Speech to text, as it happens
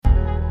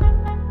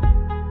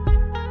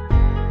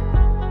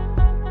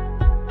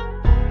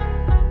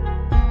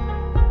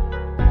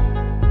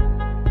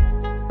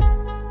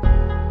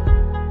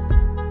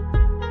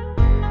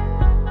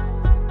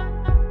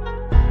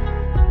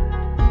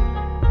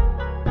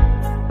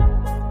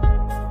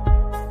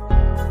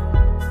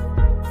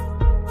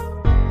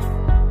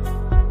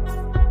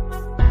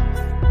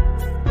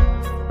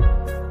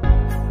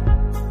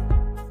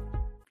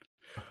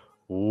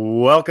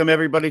welcome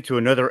everybody to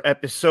another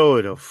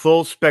episode of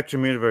Full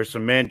Spectrum Universe.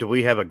 And man, do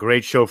we have a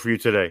great show for you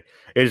today.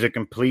 It is a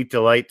complete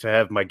delight to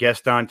have my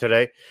guest on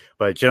today,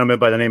 by a gentleman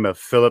by the name of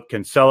Philip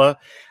Kinsella.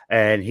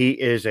 And he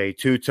is a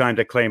two-time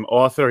acclaimed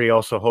author. He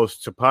also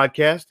hosts a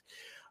podcast.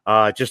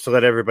 Just to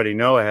let everybody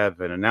know, I have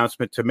an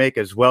announcement to make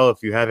as well.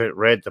 If you haven't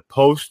read the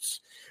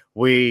posts,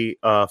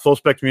 Full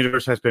Spectrum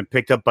Universe has been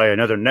picked up by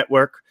another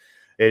network.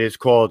 It is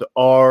called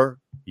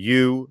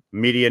RU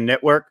Media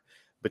Network.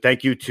 But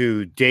thank you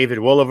to David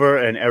Wolliver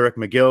and Eric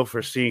McGill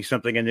for seeing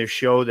something in this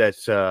show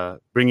that's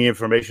bringing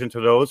information to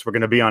those. We're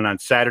going to be on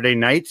Saturday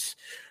nights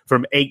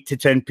from 8 to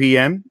 10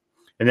 p.m.,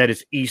 and that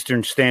is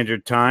Eastern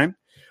Standard Time.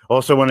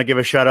 Also want to give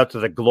a shout-out to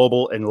the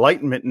Global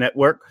Enlightenment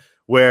Network,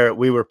 where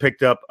we were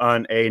picked up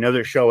on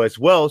another show as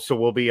well. So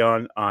we'll be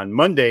on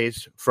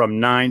Mondays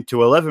from 9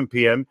 to 11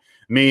 p.m.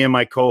 Me and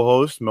my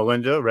co-host,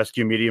 Melinda,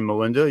 Rescue Media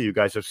Melinda. You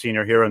guys have seen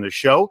her here on the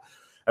show.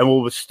 And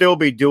we'll still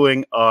be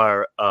doing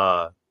our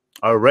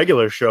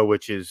regular show,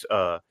 which is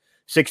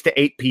 6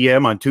 to 8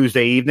 p.m. on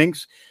Tuesday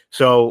evenings.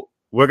 So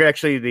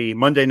the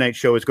Monday night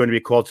show is going to be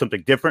called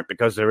something different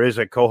because there is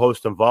a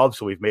co-host involved.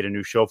 So we've made a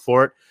new show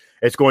for it.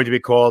 It's going to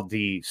be called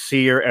The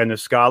Seer and the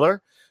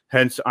Scholar.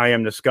 Hence, I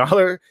am the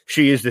scholar.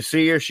 She is the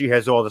seer. She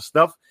has all the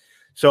stuff.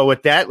 So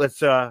with that, let's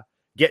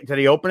get into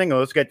the opening and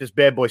let's get this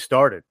bad boy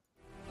started.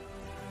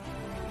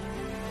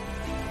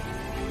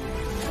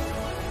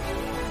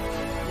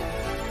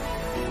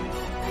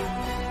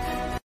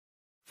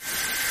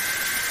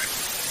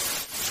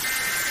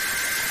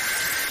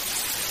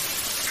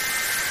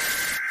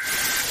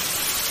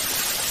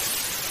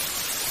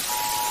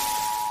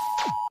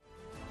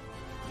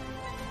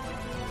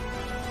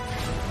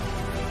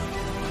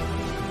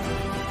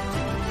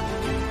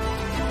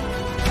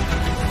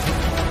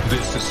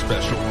 This is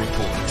Special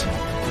Report.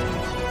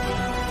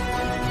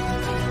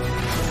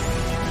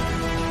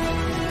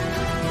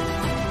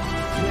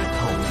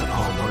 Homes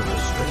are one of the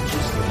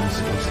strangest things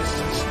in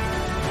existence.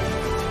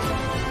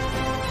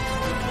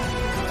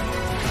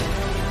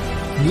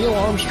 Neil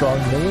Armstrong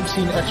may have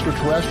seen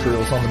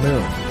extraterrestrials on the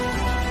moon.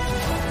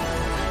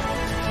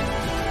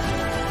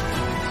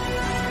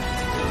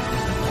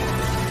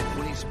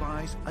 When he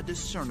spies a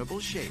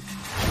discernible shape.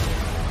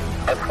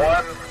 That's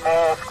one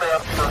small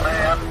step for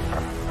man,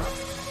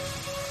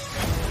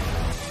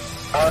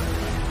 one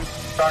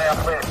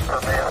giant leap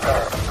for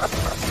mankind.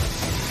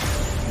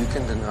 You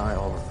can deny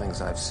all the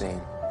things I've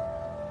seen,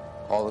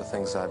 all the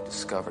things I've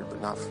discovered,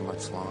 but not for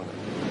much longer.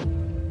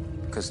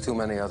 Because too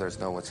many others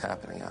know what's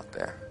happening out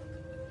there.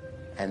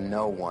 And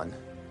no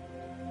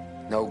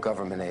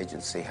government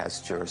agency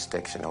has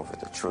jurisdiction over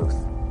the truth.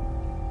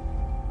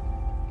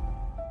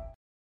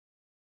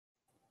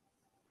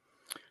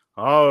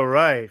 All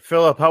right.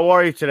 Philip, how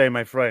are you today,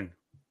 my friend?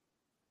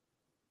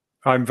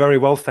 I'm very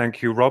well,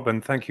 thank you, Rob,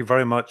 and thank you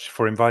very much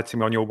for inviting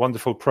me on your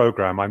wonderful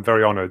program. I'm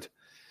very honored.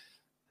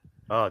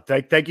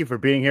 Thank you for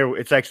being here.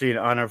 It's actually an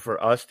honor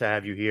for us to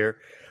have you here.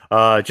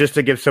 Just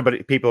to give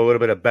people a little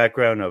bit of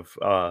background of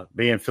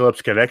me and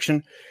Philip's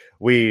connection.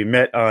 We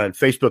met on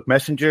Facebook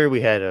Messenger. We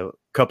had a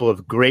couple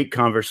of great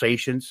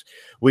conversations.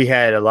 We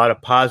had a lot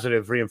of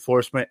positive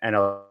reinforcement and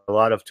a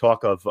lot of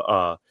talk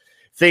of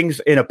things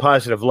in a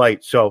positive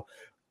light. So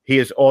he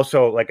is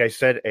also, like I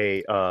said,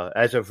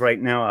 as of right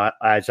now,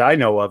 as I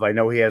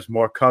know he has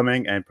more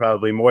coming and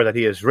probably more that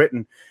he has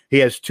written. He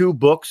has two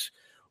books,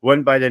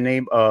 one by the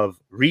name of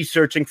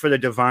Researching for the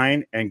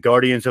Divine and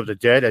Guardians of the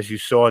Dead, as you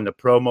saw in the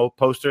promo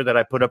poster that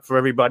I put up for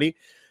everybody.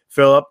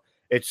 Philip,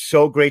 it's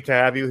so great to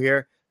have you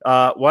here.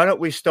 Why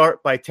don't we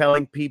start by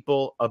telling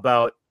people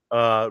about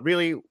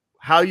really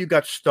how you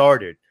got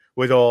started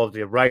with all of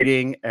the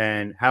writing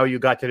and how you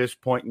got to this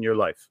point in your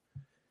life?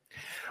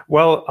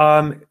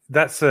 Well,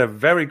 that's a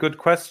very good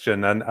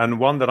question and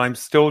one that I'm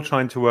still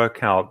trying to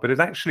work out. But it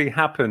actually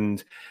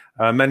happened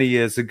many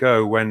years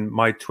ago when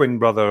my twin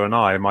brother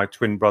and my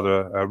twin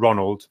brother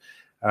Ronald,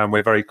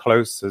 we're very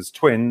close as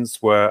twins,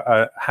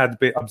 had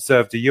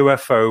observed a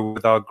UFO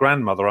with our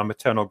grandmother, our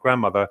maternal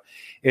grandmother,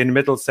 in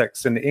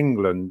Middlesex in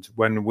England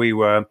when we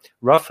were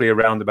roughly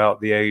around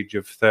about the age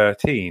of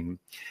 13.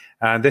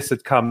 And this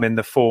had come in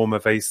the form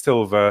of a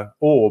silver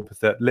orb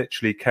that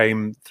literally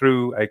came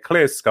through a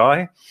clear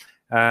sky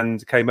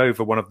and came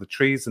over one of the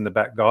trees in the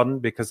back garden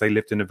because they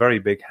lived in a very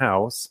big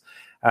house,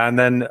 and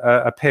then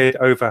appeared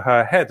over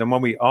her head. And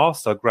when we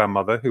asked our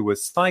grandmother, who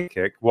was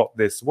psychic, what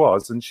this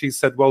was, and she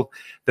said, well,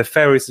 the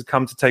fairies had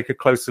come to take a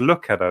closer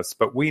look at us.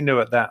 But we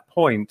knew at that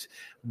point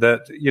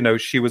that,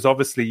 she was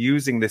obviously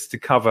using this to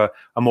cover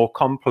a more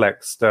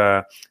complex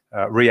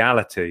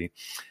reality.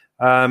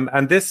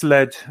 And this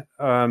led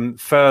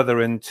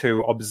further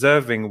into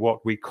observing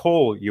what we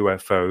call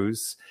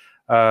UFOs,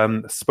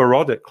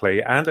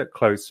 sporadically and at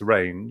close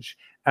range,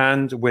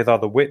 and with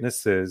other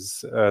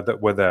witnesses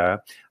that were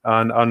there.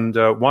 And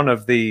one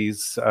of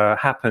these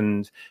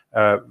happened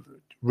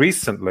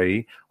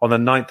recently on the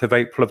 9th of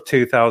April of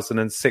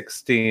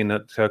 2016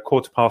 at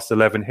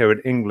 11:15 here in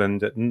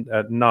England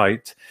at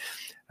night.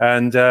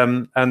 And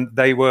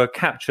they were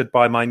captured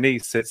by my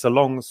niece. It's a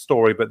long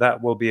story, but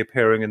that will be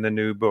appearing in the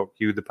new book,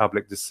 You, the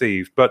Public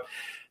Deceived. But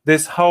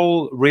this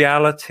whole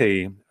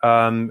reality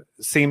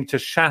seemed to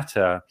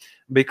shatter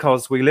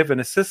because we live in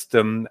a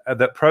system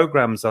that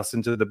programs us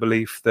into the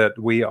belief that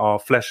we are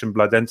flesh and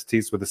blood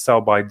entities with a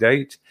sell-by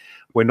date.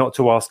 We're not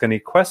to ask any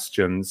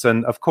questions.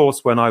 And of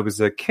course, when I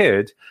was a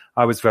kid,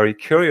 I was very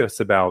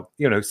curious about,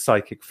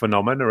 psychic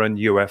phenomena and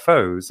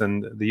UFOs.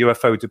 And the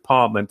UFO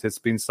department has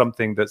been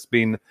something that's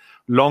been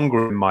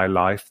longer in my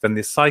life than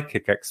the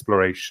psychic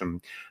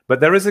exploration.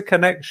 But there is a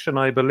connection,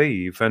 I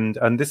believe. And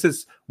this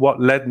is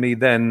what led me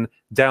then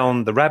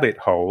down the rabbit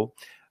hole.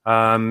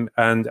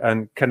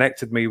 And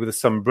connected me with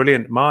some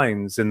brilliant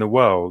minds in the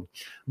world.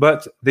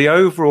 But the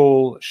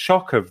overall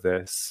shock of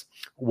this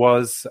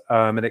was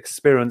an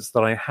experience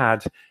that I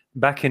had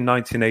back in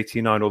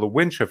 1989, or the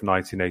winter of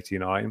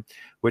 1989,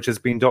 which has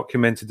been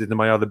documented in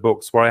my other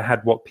books, where I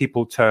had what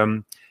people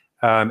term,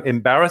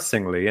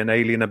 embarrassingly, an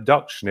alien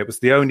abduction. It was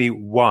the only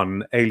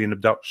one alien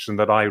abduction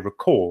that I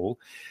recall.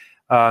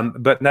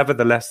 But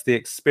nevertheless, the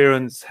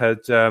experience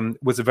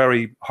was a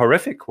very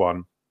horrific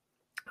one.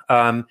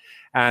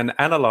 And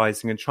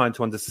analyzing and trying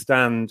to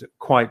understand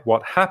quite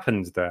what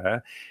happened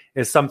there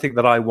is something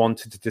that I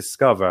wanted to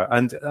discover.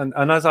 And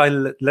as I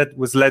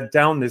was led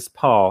down this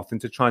path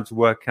into trying to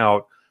work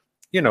out,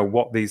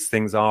 what these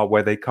things are,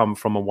 where they come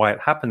from, and why it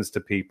happens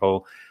to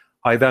people,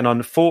 I then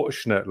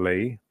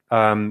unfortunately,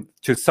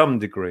 to some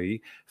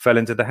degree, fell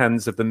into the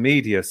hands of the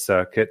media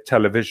circuit,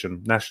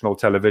 television, national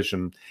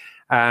television.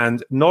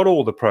 And not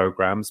all the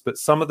programs, but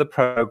some of the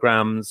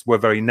programs were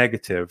very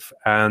negative.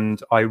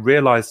 And I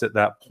realized at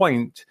that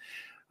point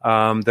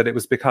that it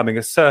was becoming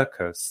a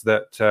circus,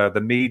 that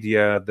the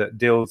media that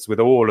deals with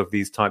all of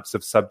these types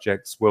of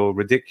subjects will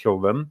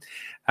ridicule them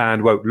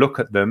and won't look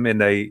at them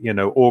in a,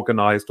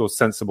 organized or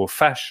sensible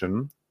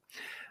fashion.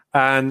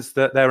 And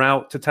that they're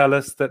out to tell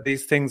us that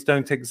these things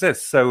don't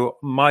exist. So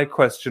my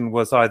question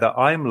was either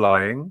I'm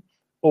lying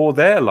or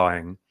they're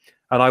lying.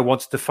 And I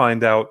wanted to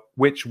find out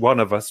which one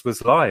of us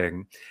was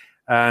lying.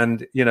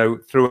 And,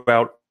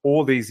 throughout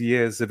all these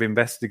years of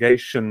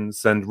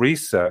investigations and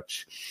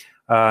research,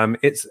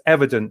 it's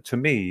evident to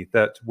me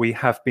that we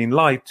have been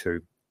lied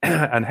to.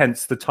 And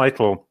hence the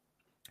title,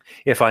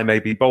 if I may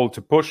be bold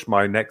to push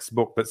my next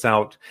book that's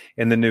out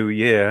in the new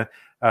year,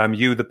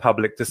 You, the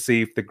Public,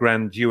 Deceived, The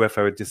Grand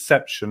UFO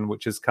Deception,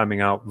 which is coming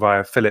out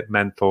via Philip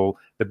Mental,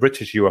 the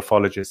British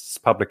ufologist's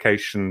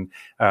publication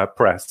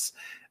press.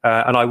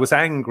 And I was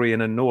angry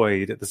and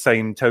annoyed at the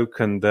same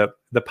token that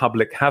the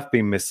public have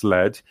been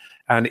misled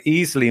and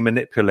easily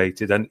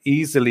manipulated and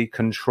easily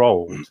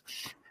controlled.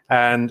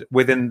 And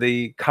within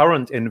the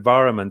current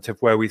environment of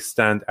where we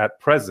stand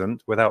at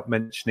present, without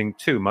mentioning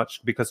too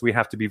much, because we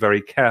have to be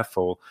very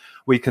careful,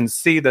 we can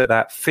see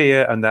that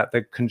fear and that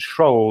the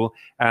control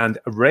and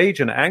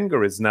rage and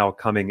anger is now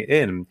coming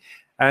in.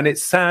 And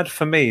it's sad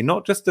for me,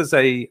 not just as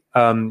a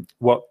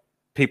what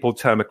people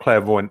term a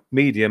clairvoyant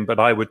medium, but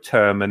I would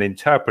term an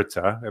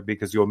interpreter,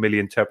 because you're merely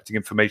interpreting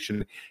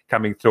information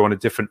coming through on a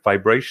different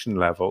vibration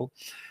level.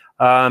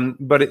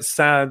 But it's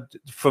sad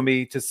for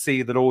me to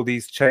see that all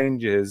these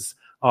changes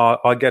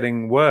are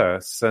getting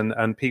worse,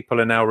 and people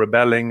are now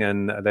rebelling,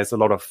 and there's a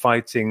lot of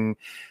fighting.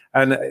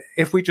 And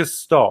if we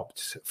just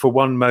stopped for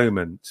one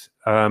moment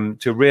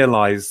to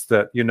realize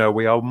that,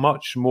 we are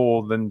much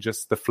more than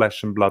just the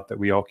flesh and blood that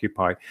we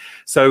occupy.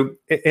 So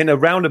in a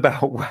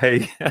roundabout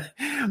way,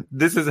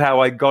 this is how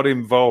I got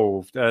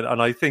involved.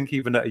 And I think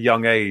even at a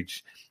young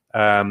age,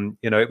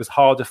 it was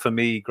harder for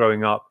me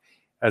growing up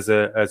as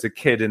a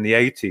kid in the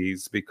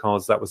 80s,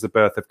 because that was the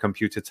birth of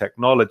computer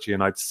technology,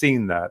 and I'd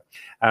seen that.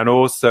 And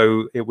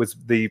also it was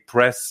the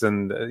press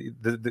and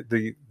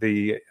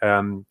the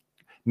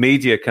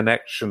media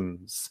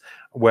connections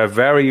were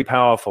very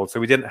powerful. So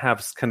we didn't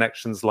have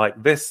connections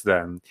like this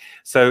then.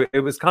 So it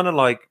was kind of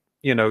like,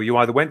 you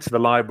either went to the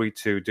library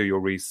to do your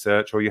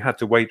research, or you had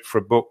to wait for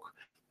a book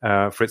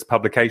for its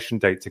publication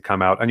date to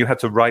come out, and you had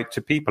to write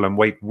to people and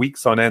wait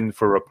weeks on end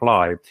for a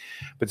reply.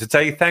 But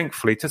today,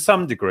 thankfully, to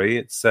some degree,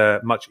 it's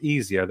much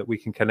easier that we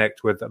can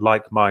connect with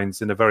like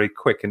minds in a very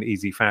quick and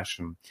easy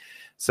fashion.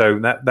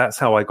 So that's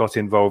how I got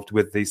involved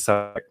with the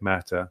subject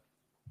matter.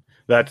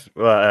 That's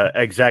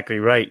exactly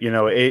right.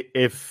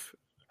 If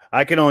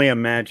I can only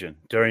imagine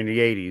during the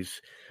 80s,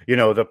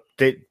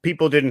 the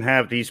people didn't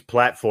have these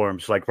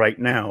platforms like right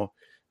now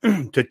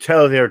to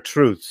tell their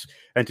truths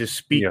and to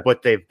speak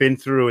what they've been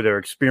through, their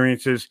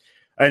experiences.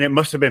 And it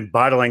must have been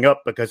bottling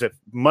up, because it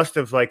must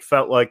have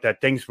felt like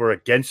that things were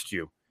against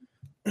you.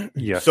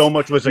 Yes. So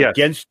much was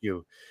against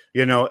you,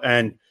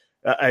 and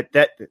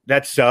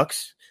that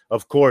sucks,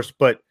 of course.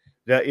 But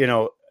that,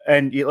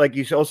 and like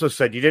you also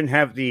said, you didn't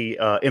have the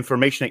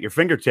information at your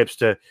fingertips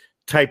to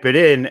type it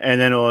in and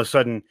then all of a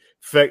sudden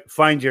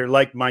find your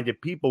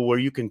like-minded people where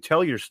you can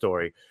tell your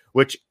story,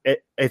 which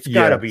it's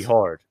got to be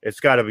hard. It's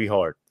got to be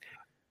hard.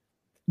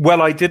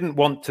 Well, I didn't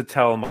want to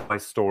tell my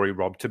story,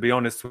 Rob. To be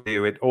honest with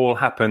you, it all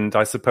happened,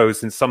 I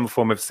suppose, in some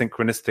form of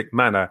synchronistic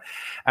manner.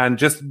 And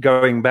just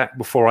going back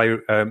before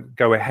I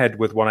go ahead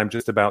with what I'm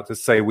just about to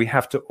say, we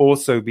have to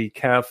also be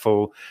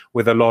careful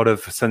with a lot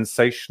of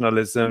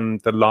sensationalism,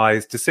 the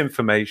lies,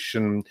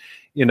 disinformation,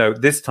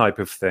 this type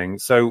of thing.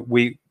 So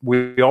we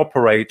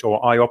operate,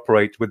 or I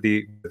operate with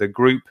the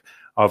group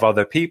of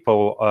other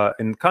people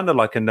in kind of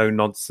like a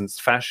no-nonsense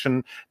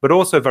fashion, but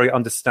also very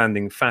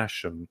understanding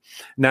fashion.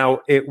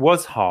 Now, it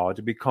was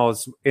hard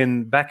because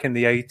back in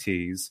the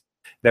 80s,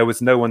 there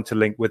was no one to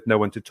link with, no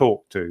one to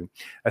talk to,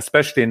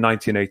 especially in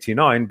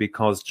 1989,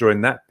 because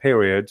during that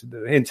period,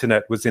 the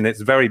internet was in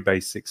its very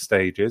basic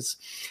stages.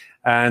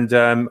 And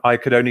I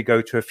could only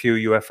go to a few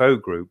UFO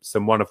groups,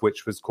 and one of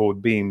which was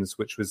called BEAMS,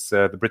 which was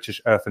the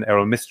British Earth and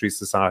Aerial Mystery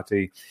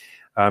Society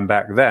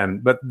back then.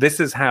 But this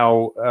is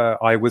how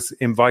I was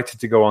invited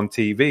to go on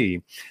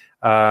TV,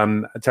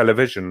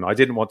 television. I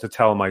didn't want to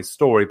tell my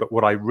story, but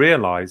what I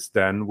realized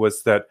then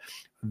was that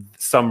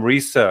some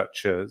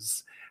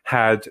researchers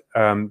had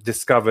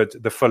discovered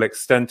the full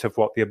extent of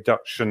what the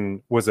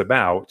abduction was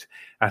about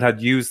and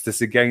had used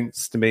this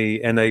against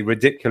me in a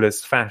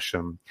ridiculous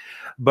fashion.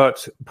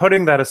 But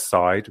putting that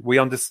aside, we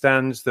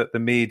understand that the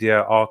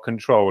media are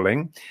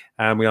controlling,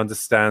 and we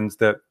understand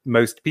that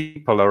most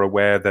people are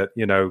aware that,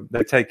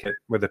 they take it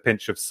with a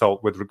pinch of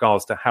salt with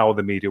regards to how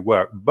the media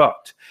work.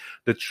 But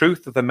the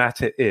truth of the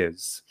matter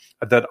is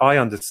that I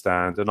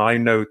understand, and I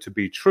know to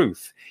be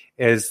truth,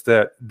 is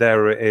that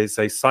there is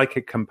a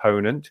psychic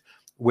component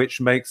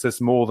which makes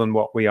us more than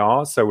what we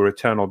are, so we're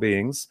eternal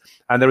beings.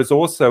 And there is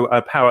also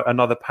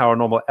another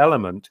paranormal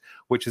element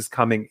which is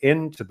coming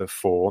into the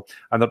fore,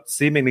 and that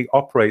seemingly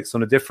operates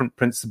on a different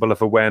principle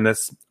of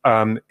awareness,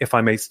 if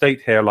I may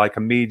state here, like a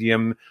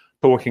medium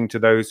talking to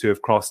those who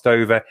have crossed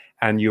over,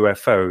 and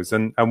UFOs.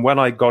 And when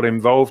I got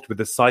involved with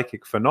the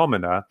psychic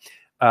phenomena,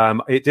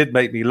 it did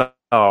make me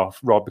laugh,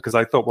 Rob, because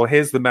I thought, well,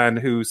 here's the man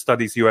who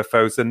studies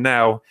UFOs, and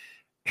now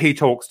he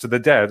talks to the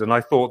dead. And I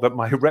thought that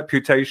my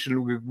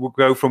reputation would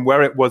go from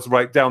where it was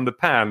right down the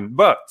pan.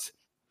 But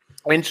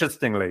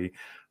interestingly,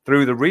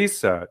 through the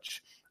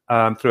research,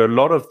 through a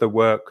lot of the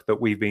work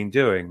that we've been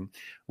doing,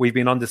 we've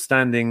been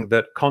understanding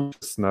that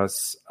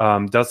consciousness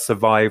does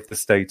survive the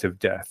state of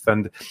death.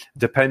 And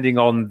depending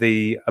on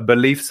the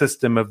belief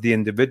system of the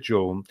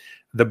individual,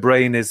 the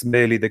brain is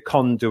merely the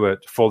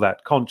conduit for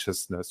that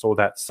consciousness or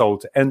that soul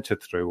to enter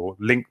through or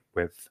link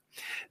with.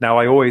 Now,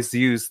 I always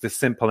use the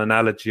simple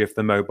analogy of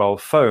the mobile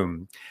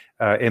phone.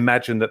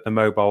 Imagine that the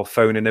mobile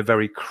phone, in a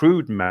very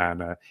crude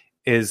manner,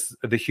 is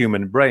the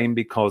human brain,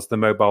 because the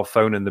mobile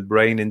phone and the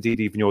brain,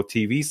 indeed even your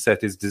TV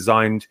set, is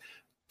designed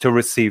to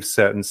receive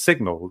certain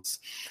signals.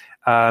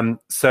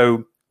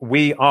 So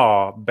we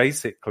are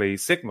basically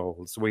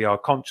signals. We are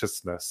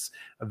consciousness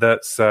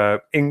that's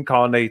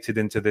incarnated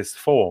into this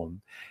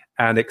form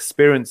and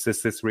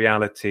experiences this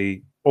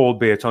reality,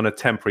 albeit on a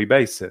temporary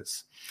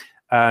basis.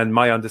 And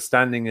my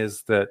understanding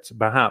is that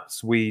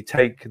perhaps we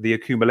take the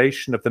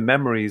accumulation of the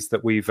memories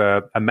that we've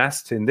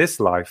amassed in this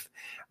life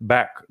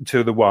back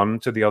to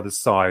the other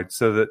side,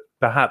 so that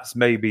perhaps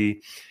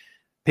maybe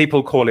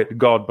people call it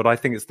God, but I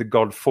think it's the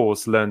God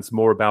force learns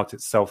more about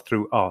itself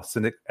through us,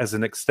 and as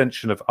an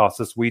extension of us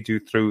as we do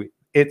through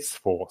its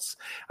force.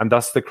 And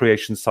thus the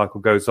creation cycle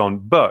goes on.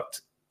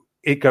 But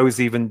it goes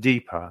even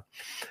deeper.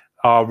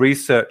 Our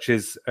research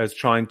is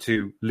trying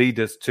to lead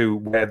us to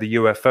where the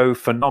UFO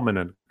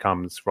phenomenon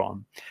comes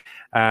from.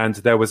 And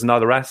there was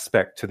another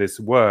aspect to this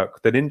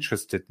work that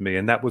interested me,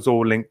 and that was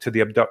all linked to the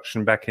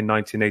abduction back in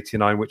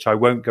 1989, which I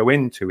won't go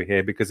into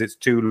here because it's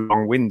too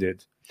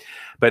long-winded.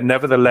 But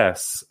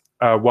nevertheless,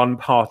 one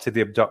part of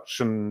the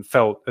abduction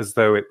felt as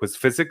though it was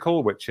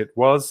physical, which it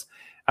was,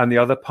 and the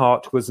other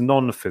part was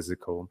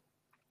non-physical.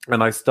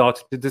 And I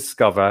started to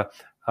discover,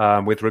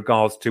 with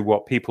regards to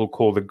what people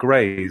call the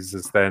Greys,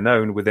 as they're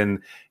known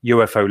within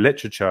UFO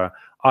literature,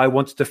 I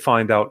wanted to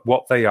find out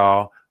what they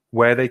are,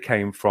 where they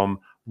came from,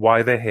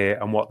 why they're here,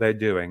 and what they're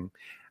doing.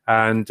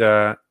 And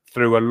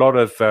through a lot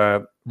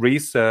of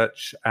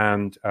research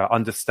and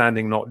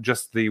understanding not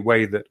just the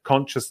way that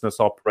consciousness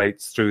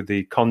operates through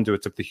the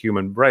conduit of the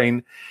human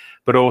brain,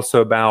 but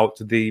also about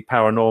the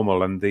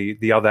paranormal and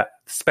the other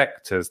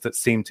specters that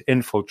seem to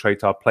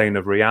infiltrate our plane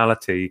of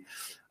reality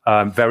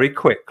very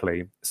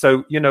quickly.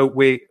 So,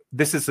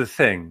 this is the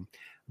thing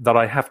that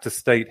I have to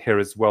state here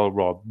as well,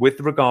 Rob. With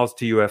regards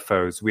to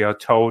UFOs, we are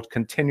told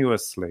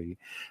continuously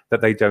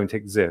that they don't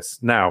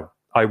exist. Now,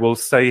 I will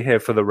say here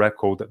for the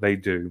record that they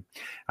do.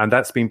 And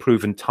that's been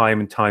proven time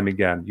and time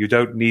again. You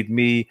don't need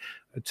me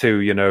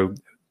to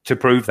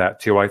prove that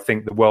to you. I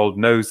think the world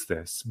knows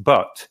this.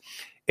 But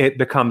it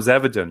becomes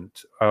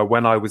evident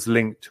when I was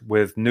linked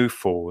with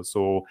NUFORS,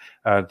 or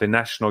the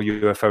National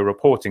UFO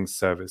Reporting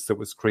Service, that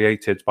was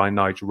created by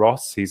Nigel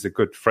Ross. He's a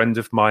good friend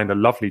of mine, a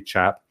lovely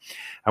chap.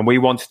 And we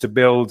wanted to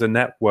build a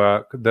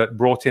network that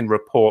brought in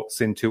reports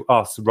into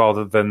us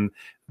rather than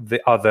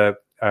the other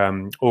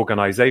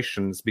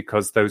organizations,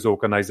 because those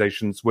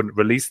organizations wouldn't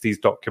release these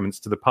documents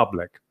to the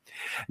public.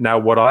 Now,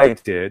 what I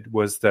did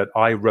was that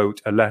I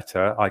wrote a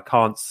letter. I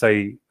can't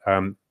say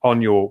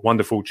on your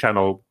wonderful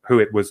channel who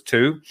it was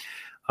to,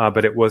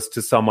 but it was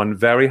to someone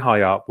very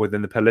high up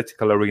within the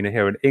political arena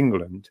here in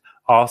England,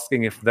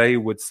 asking if they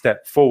would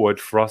step forward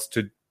for us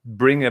to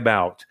bring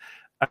about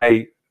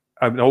an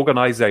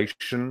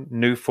organization,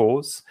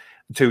 NUFORS,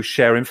 to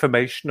share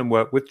information and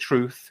work with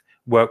truth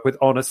work with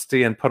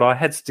honesty and put our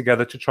heads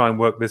together to try and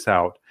work this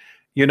out.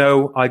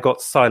 I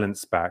got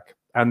silence back,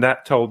 and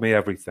that told me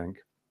everything.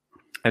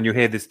 And you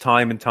hear this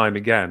time and time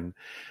again.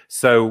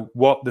 So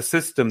what the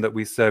system that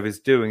we serve is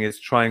doing is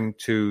trying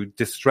to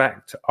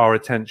distract our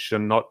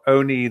attention, not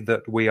only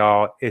that we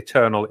are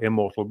eternal,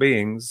 immortal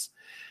beings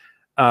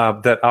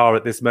that are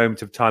at this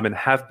moment of time and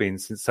have been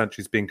since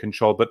centuries being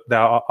controlled, but there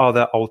are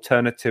other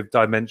alternative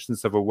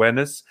dimensions of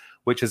awareness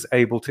which is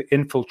able to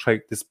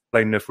infiltrate this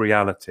plane of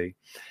reality.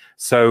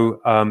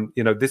 So,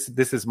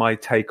 this is my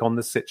take on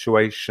the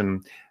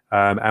situation.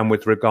 And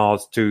with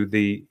regards to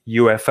the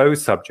UFO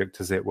subject,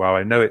 as it were,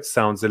 I know it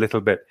sounds a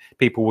little bit,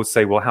 people will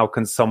say, well, how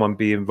can someone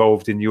be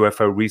involved in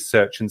UFO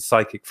research and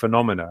psychic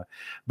phenomena?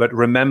 But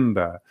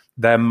remember,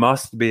 there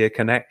must be a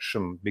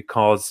connection,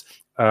 because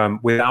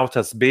without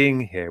us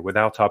being here,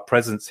 without our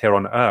presence here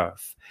on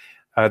Earth,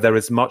 there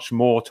is much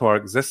more to our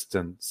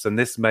existence. And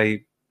this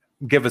may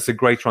give us a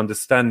greater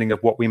understanding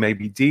of what we may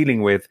be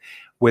dealing with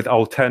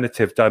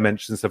alternative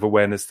dimensions of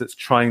awareness that's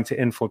trying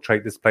to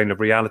infiltrate this plane of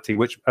reality,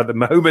 which at the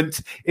moment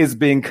is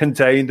being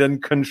contained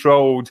and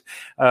controlled.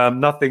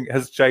 Nothing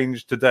has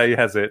changed today,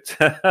 has it?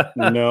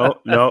 No.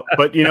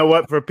 But you know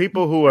what? For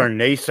people who are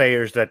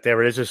naysayers that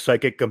there is a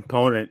psychic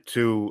component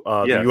to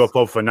the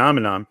UFO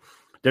phenomenon,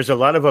 there's a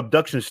lot of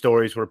abduction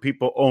stories where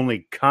people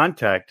only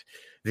contact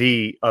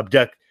the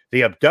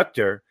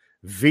abductor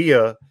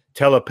via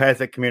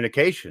telepathic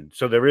communication.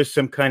 So there is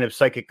some kind of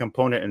psychic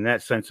component in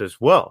that sense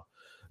as well.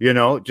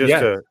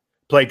 To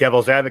play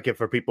devil's advocate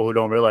for people who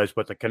don't realize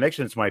what the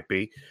connections might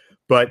be.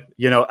 But,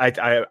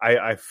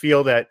 I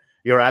feel that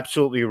you're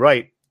absolutely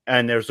right.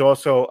 And there's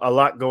also a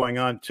lot going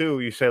on,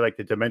 too. You say like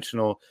the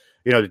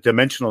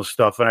dimensional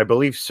stuff. And I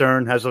believe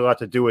CERN has a lot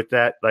to do with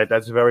that. Like,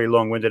 that's a very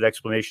long-winded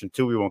explanation,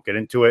 too. We won't get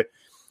into it.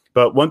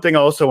 But one thing I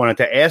also wanted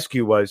to ask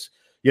you was,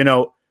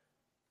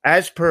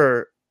 as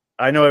per,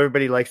 I know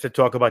everybody likes to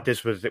talk about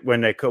this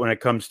when it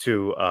comes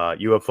to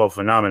UFO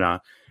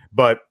phenomena,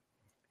 but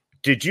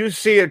did you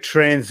see a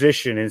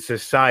transition in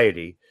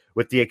society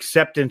with the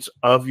acceptance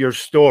of your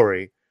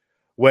story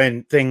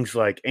when things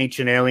like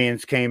Ancient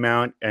Aliens came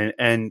out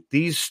and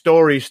these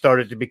stories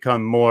started to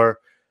become more,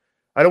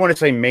 I don't want to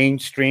say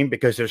mainstream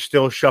because they're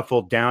still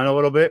shuffled down a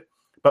little bit,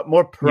 but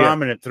more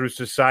prominent through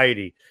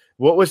society?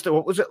 What was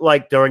it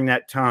like during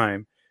that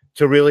time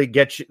to really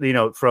get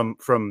you,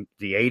 from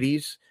the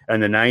 80s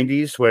and the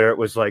 90s where it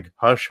was like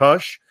hush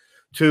hush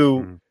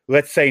to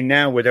let's say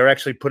now where they're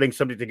actually putting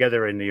something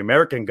together in the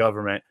American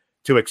government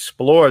to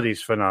explore these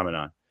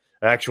phenomena,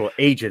 actual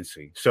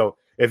agency. So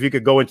if you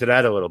could go into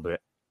that a little bit.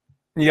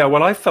 Yeah,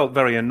 well, I felt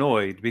very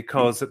annoyed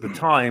because at the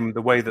time,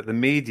 the way that the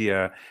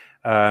media,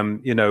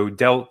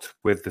 dealt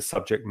with the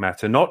subject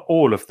matter, not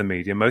all of the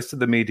media, most of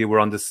the media were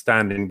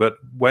understanding, but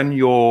when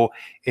you're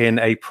in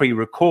a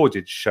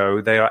pre-recorded show,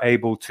 they are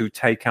able to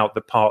take out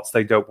the parts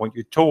they don't want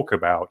you to talk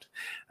about,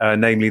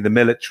 namely the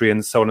military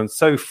and so on and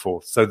so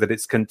forth, so that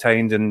it's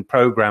contained and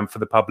programmed for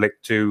the public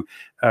to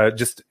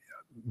just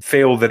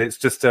feel that it's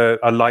just a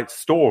light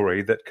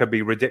story that could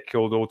be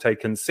ridiculed or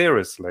taken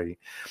seriously.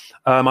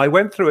 I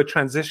went through a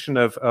transition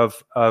of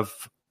a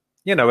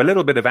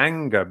little bit of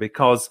anger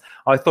because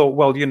I thought,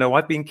 well,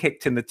 I've been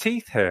kicked in the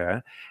teeth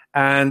here.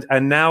 And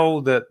now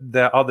that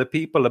the other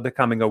people are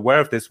becoming aware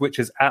of this, which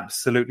is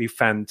absolutely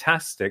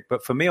fantastic.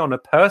 But for me, on a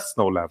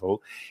personal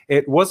level,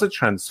 it was a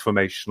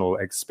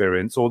transformational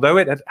experience, although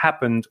it had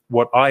happened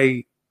what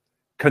I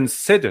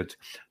considered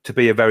to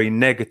be a very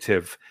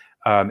negative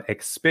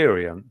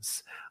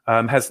experience,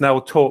 has now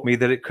taught me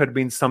that it could have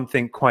been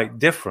something quite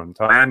different.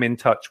 I am in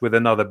touch with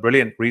another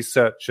brilliant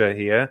researcher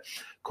here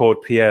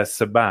called Pierre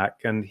Sabac,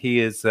 and he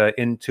is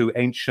into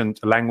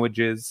ancient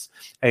languages,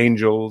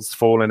 angels,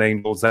 fallen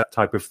angels, that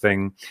type of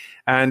thing.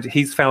 And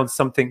he's found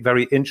something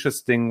very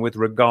interesting with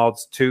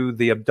regards to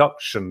the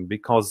abduction,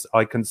 because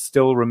I can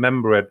still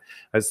remember it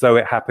as though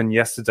it happened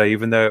yesterday,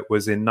 even though it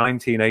was in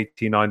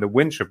 1989, the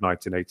winter of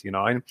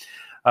 1989.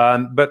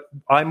 But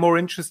I'm more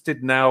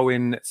interested now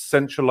in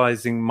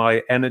centralizing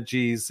my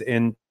energies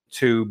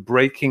into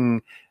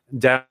breaking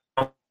down,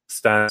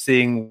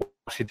 seeing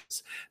what it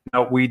is.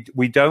 Now, we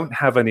don't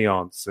have any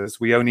answers.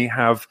 We only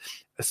have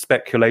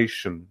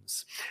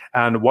speculations.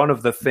 And one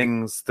of the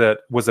things that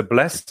was a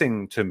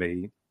blessing to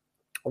me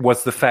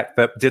was the fact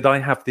that did I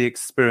have the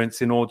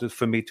experience in order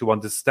for me to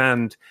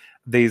understand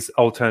these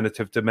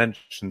alternative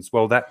dimensions?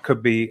 Well, that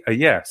could be a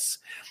yes,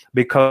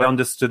 because I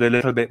understood a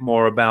little bit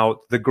more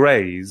about the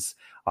Greys.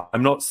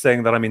 I'm not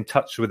saying that I'm in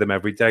touch with them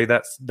every day.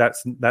 That's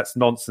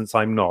nonsense.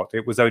 I'm not.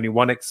 It was only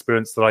one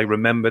experience that I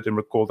remembered and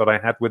recalled that I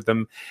had with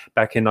them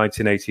back in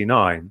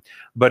 1989.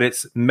 But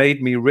it's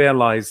made me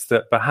realize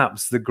that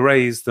perhaps the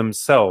Greys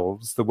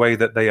themselves, the way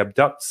that they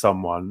abduct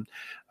someone,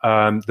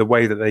 the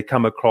way that they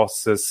come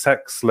across as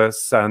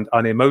sexless and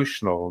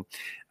unemotional,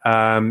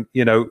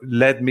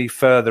 led me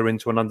further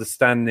into an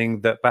understanding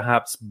that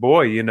perhaps,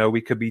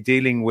 we could be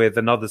dealing with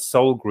another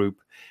soul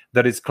group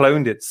that has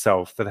cloned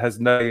itself, that has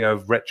no way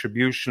of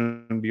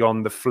retribution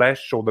beyond the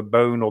flesh or the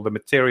bone or the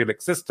material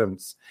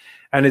existence,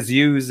 and is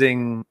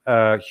using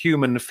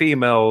human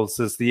females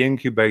as the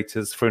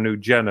incubators for a new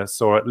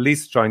genus, or at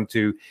least trying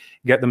to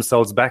get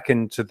themselves back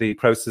into the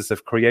process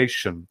of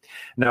creation.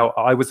 Now,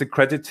 I was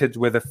accredited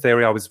with a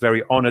theory. I was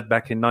very honored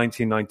back in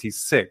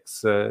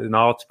 1996, an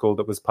article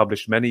that was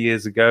published many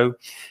years ago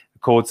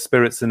called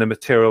Spirits in the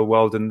Material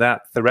World, and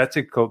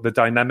the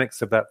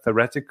dynamics of that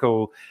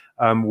theoretical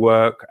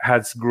work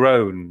has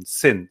grown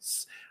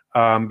since.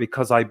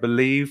 Because I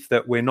believe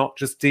that we're not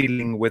just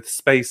dealing with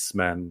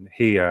spacemen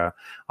here.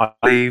 I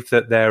believe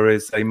that there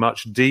is a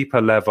much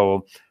deeper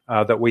level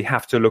that we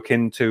have to look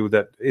into,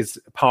 that is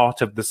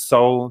part of the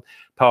soul,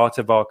 part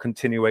of our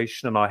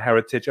continuation and our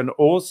heritage, and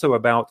also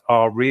about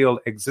our real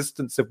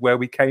existence of where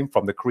we came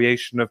from, the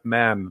creation of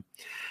man.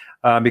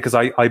 Because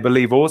I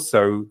believe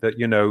also that,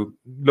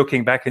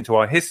 looking back into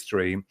our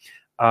history,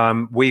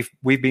 we've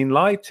been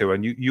lied to,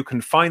 and you can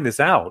find this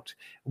out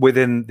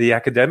within the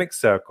academic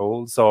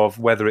circles of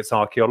whether it's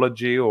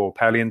archaeology or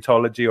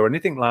paleontology or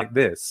anything like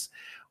this,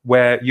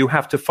 where you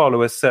have to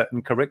follow a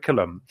certain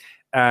curriculum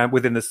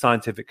within the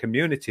scientific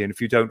community. And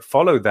if you don't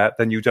follow that,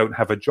 then you don't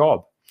have a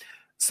job.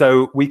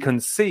 So we can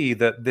see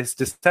that this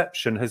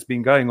deception has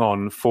been going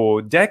on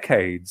for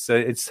decades,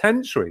 it's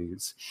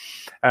centuries.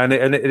 And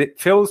it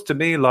feels to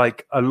me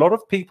like a lot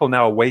of people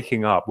now are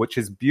waking up, which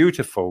is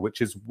beautiful, which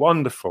is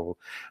wonderful,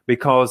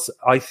 because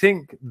I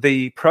think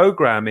the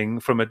programming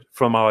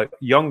from our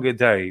younger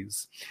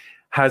days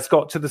has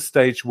got to the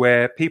stage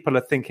where people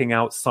are thinking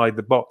outside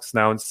the box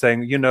now and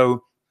saying,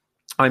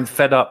 I'm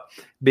fed up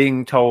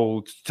being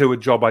told to do a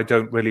job I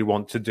don't really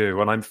want to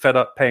do. And I'm fed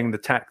up paying the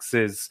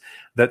taxes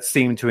that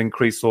seem to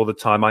increase all the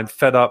time. I'm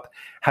fed up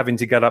having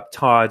to get up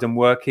tired and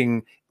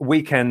working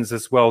weekends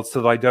as well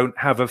so that I don't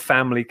have a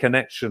family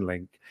connection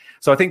link.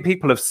 So I think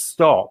people have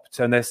stopped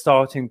and they're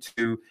starting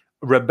to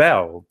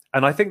rebel.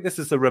 And I think this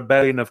is a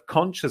rebellion of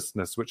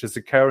consciousness which is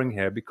occurring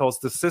here, because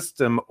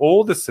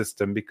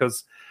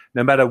because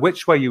no matter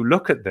which way you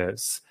look at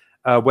this,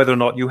 whether or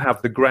not you have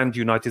the grand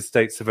United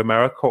States of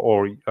America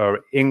or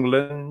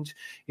England,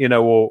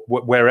 or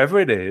wherever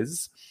it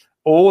is,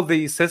 all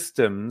these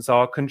systems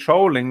are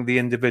controlling the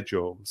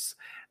individuals.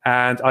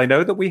 And I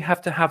know that we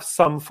have to have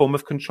some form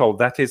of control.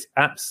 That is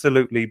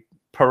absolutely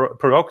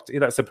prerogative.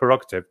 That's a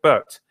prerogative.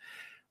 But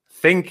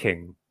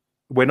thinking,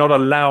 we're not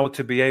allowed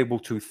to be able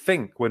to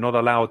think. We're not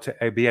allowed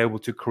to be able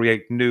to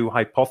create new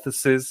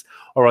hypotheses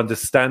or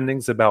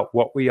understandings about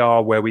what we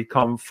are, where we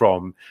come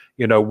from,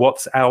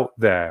 what's out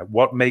there,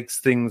 what makes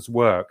things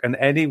work. And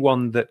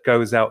anyone that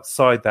goes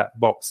outside that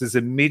box is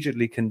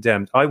immediately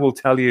condemned. I will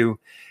tell you,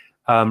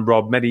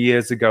 Rob, many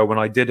years ago when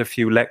I did a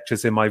few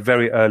lectures in my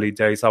very early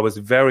days, I was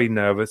very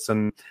nervous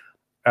and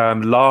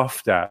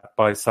laughed at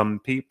by some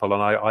people.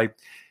 And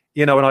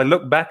and I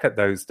look back at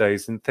those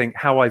days and think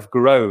how I've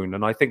grown.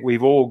 And I think we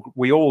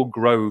all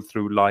grow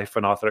through life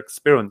and other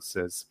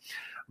experiences.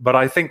 But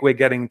I think we're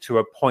getting to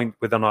a point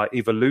within our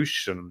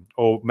evolution,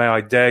 or may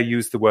I dare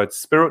use the word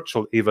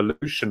spiritual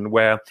evolution,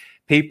 where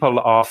people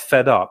are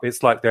fed up.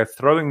 It's like they're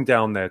throwing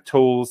down their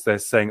tools. They're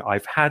saying,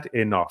 I've had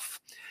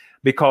enough.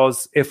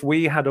 Because if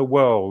we had a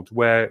world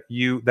where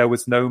there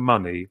was no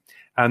money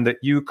and that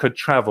you could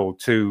travel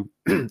to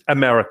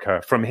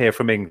America from here,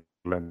 from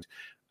England,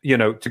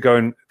 to go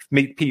and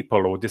meet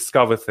people or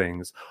discover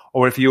things,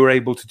 or if you were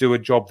able to do a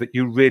job that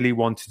you really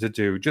wanted to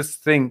do,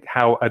 just think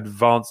how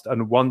advanced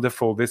and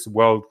wonderful this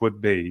world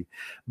would be.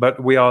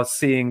 But we are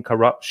seeing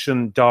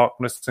corruption,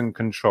 darkness, and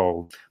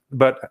control.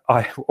 But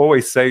I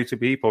always say to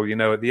people,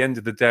 at the end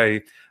of the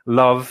day,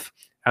 love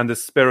and the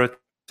spirit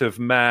of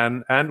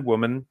man and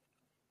woman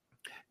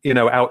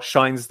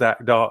outshines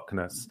that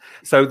darkness.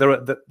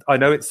 So I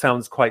know it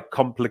sounds quite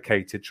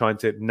complicated trying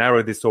to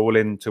narrow this all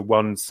into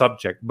one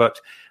subject, but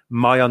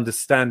my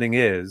understanding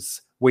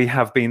is we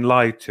have been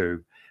lied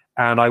to,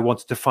 and I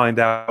wanted to find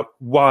out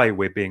why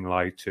we're being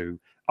lied to.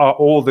 Are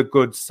all the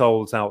good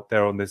souls out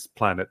there on this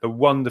planet, the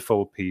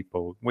wonderful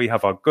people? We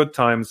have our good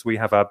times, we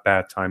have our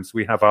bad times,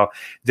 we have our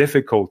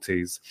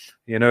difficulties.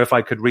 If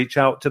I could reach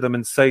out to them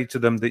and say to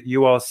them that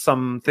you are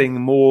something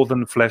more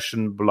than flesh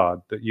and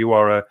blood, that you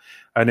are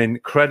an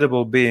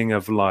incredible being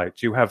of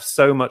light, you have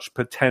so much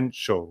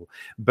potential,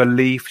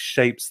 belief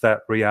shapes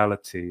that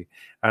reality.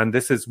 And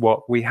this is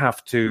what we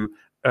have to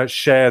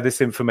share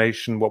this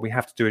information. What we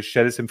have to do is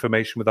share this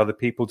information with other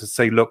people to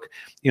say, look,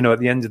 at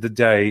the end of the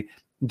day,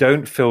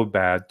 don't feel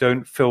bad.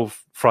 Don't feel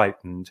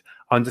frightened.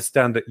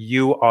 Understand that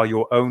you are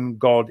your own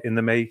God in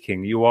the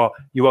making. You are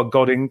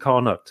God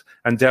incarnate.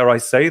 And dare I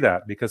say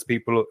that, because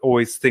people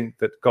always think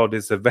that God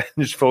is a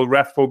vengeful,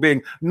 wrathful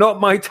being. Not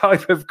my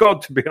type of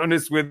God, to be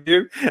honest with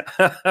you.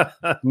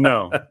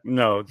 No.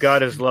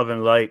 God is love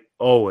and light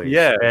always.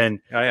 Yeah. And,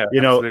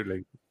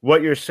 absolutely.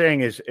 What you're saying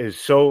is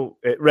so,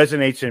 it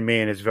resonates in me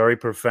and is very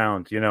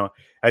profound.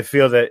 I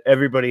feel that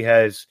everybody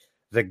has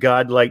the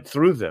God light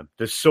through them,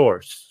 the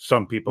source.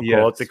 Some people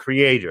call it the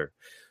creator.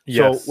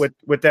 Yes. So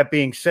with that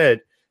being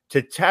said,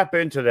 to tap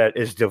into that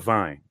is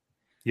divine.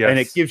 Yes. And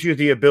it gives you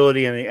the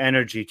ability and the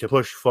energy to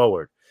push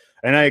forward.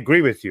 And I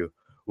agree with you.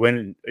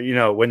 When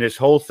this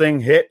whole thing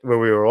hit, where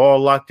we were all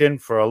locked in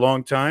for a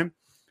long time,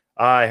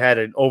 I had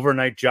an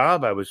overnight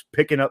job. I was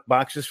picking up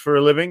boxes for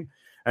a living,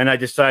 and I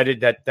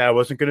decided that I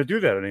wasn't going to do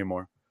that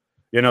anymore.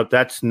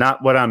 That's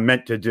not what I'm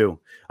meant to do.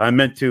 I'm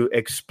meant to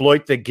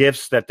exploit the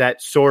gifts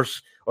that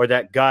source or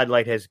that God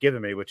light has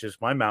given me, which is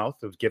my mouth,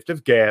 the gift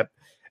of gab,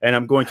 and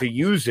I'm going to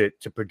use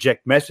it to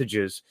project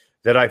messages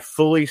that I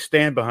fully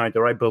stand behind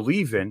or I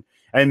believe in,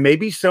 and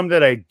maybe some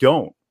that I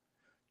don't,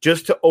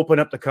 just to open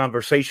up the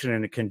conversation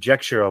and the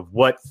conjecture of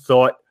what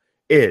thought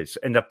is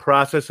and the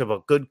process of a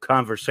good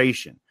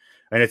conversation.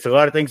 And it's a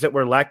lot of things that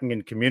we're lacking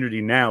in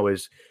community now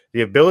is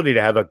the ability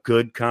to have a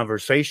good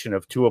conversation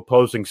of two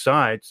opposing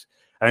sides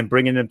and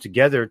bringing them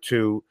together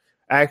to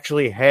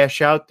actually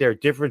hash out their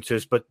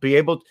differences, but be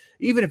able,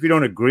 even if you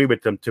don't agree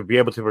with them, to be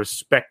able to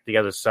respect the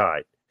other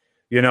side,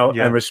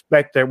 and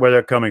respect where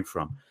they're coming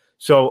from.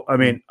 So, I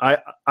mean,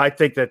 I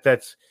think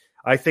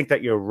I think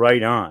that you're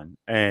right on.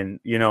 And,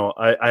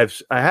 I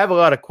have a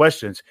lot of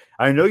questions.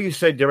 I know you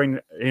said during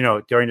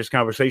this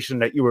conversation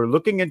that you were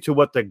looking into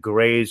what the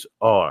grays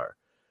are.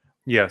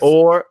 Yes.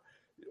 Or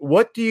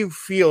what do you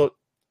feel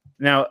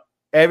now?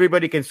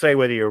 Everybody can say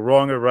whether you're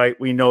wrong or right.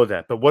 We know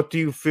that. But what do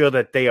you feel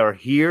that they are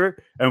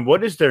here, and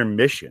what is their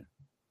mission?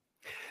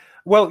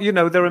 Well,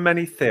 there are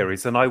many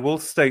theories, and I will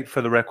state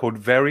for the record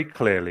very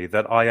clearly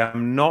that I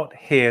am not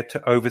here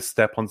to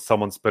overstep on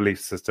someone's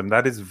belief system.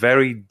 That is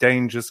very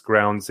dangerous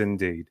grounds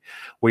indeed.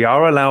 We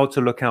are allowed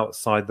to look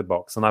outside the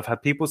box, and I've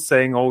had people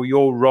saying, oh,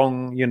 you're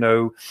wrong,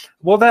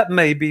 Well, that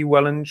may be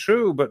well and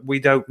true, but we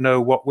don't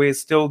know what we're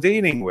still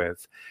dealing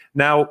with.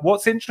 Now,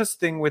 what's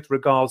interesting with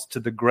regards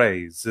to the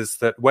Greys is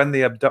that when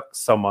they abduct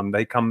someone,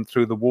 they come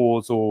through the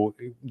walls or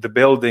the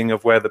building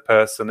of where the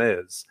person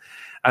is.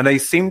 And they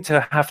seem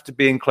to have to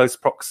be in close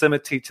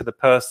proximity to the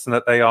person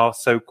that they are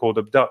so-called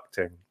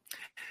abducting,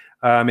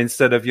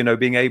 instead of,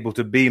 being able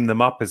to beam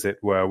them up, as it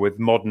were, with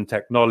modern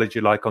technology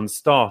like on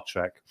Star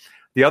Trek.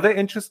 The other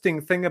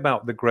interesting thing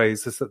about the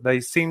Greys is that they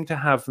seem to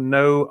have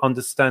no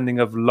understanding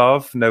of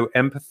love, no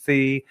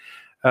empathy,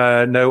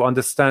 no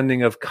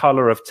understanding of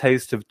color, of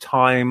taste, of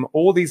time,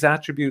 all these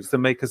attributes that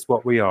make us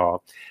what we are.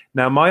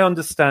 Now, my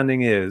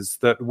understanding is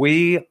that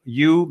we,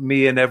 you,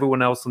 me, and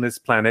everyone else on this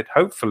planet,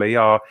 hopefully,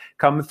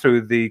 come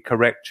through the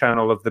correct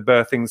channel of the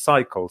birthing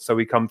cycle. So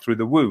we come through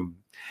the womb.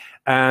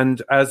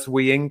 And as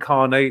we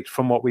incarnate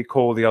from what we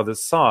call the other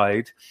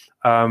side,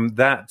 child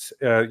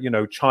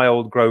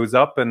grows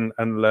up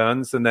and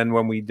learns. And then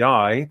when we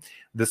die,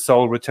 the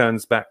soul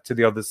returns back to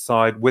the other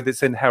side with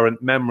its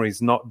inherent memories,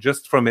 not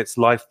just from its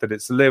life that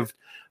it's lived,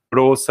 but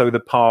also the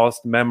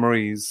past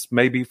memories,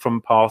 maybe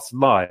from past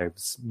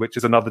lives, which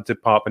is another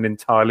department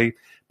entirely.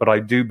 But I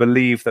do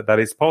believe that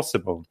is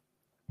possible.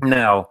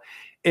 Now,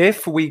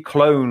 if we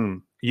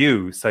clone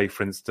you, say,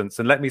 for instance,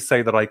 and let me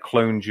say that I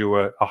cloned you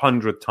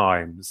 100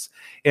 times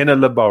in a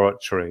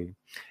laboratory,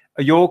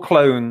 your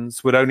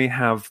clones would only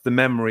have the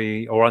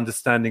memory or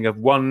understanding of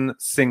one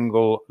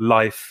single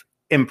life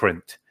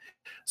imprint.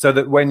 So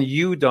that when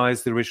you die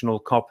as the original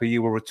copy,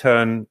 you will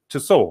return to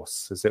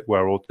source, as it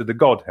were, or to the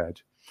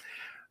Godhead.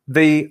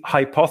 The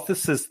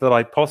hypothesis that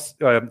I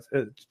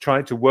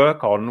tried to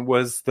work on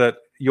was that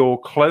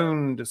your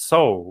cloned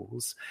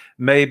souls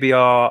maybe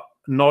are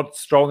not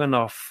strong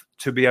enough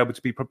to be able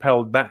to be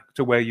propelled back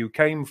to where you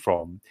came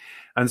from.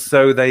 And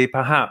so they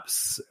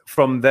perhaps,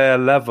 from their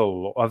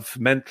level of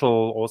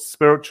mental or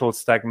spiritual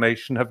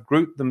stagnation, have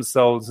grouped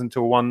themselves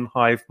into one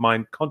hive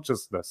mind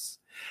consciousness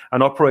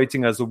and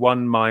operating as a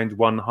one mind,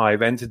 one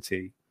hive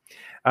entity.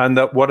 And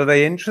that what are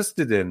they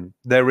interested in?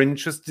 They're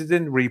interested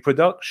in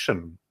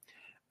reproduction.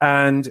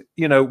 And,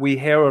 we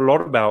hear a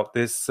lot about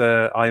this.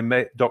 I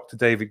met Dr.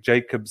 David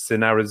Jacobs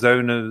in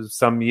Arizona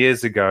some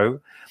years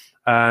ago,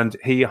 and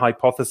he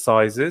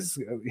hypothesizes,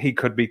 he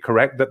could be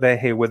correct, that they're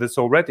here with us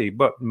already.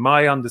 But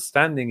my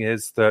understanding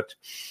is that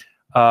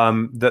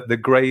that the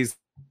Greys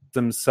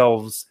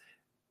themselves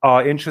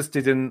are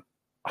interested in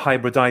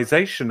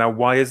hybridization. Now,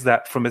 why is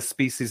that from a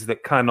species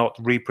that cannot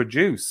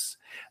reproduce?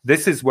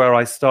 This is where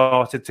I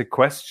started to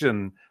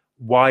question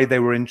why they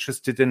were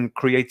interested in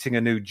creating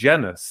a new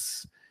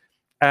genus.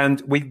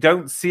 And we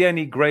don't see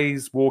any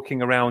Greys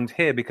walking around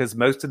here because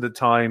most of the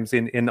times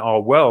in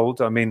our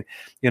world, I mean,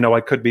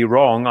 I could be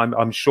wrong.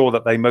 I'm sure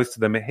that most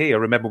of them are here.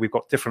 Remember, we've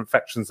got different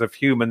factions of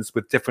humans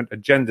with different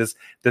agendas.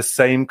 The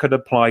same could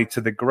apply to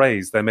the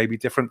Greys. There may be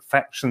different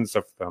factions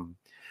of them.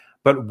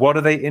 But what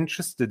are they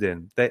interested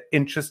in? They're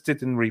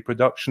interested in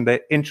reproduction.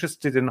 They're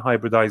interested in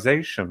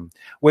hybridization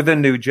with a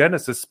new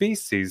genus, a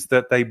species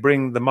that they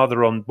bring the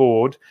mother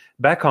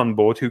back on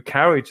board, who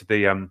carried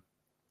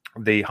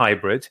the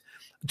hybrid,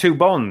 to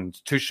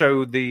bond, to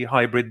show the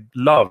hybrid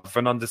love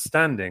and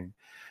understanding.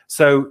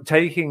 So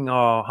taking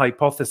our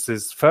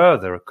hypothesis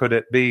further, could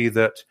it be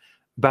that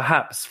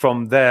perhaps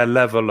from their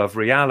level of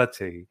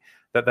reality,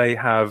 that they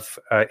have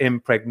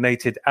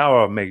impregnated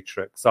our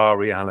matrix, our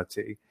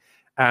reality,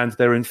 and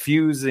they're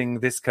infusing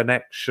this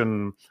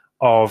connection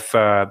of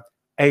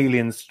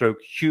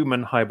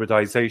alien/human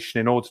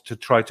hybridization in order to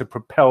try to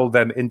propel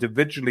them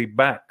individually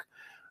back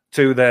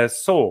to their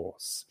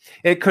source.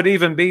 It could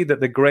even be that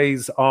the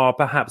Greys are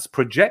perhaps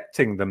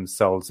projecting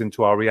themselves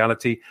into our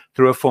reality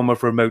through a form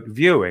of remote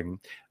viewing.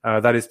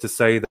 That is to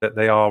say that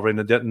they are in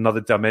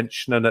another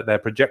dimension and that they're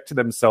projecting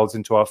themselves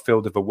into our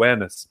field of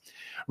awareness.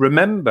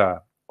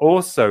 Remember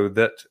also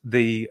that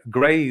the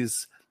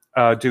Greys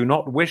do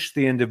not wish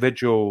the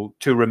individual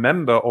to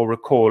remember or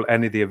recall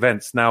any of the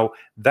events. Now,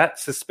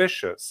 that's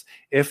suspicious.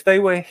 If they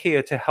were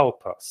here to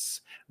help us,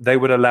 they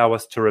would allow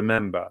us to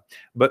remember,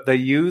 but they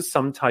use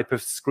some type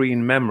of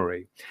screen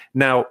memory.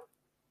 Now,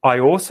 I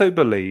also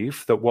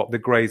believe that what the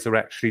Greys are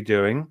actually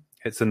doing,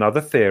 it's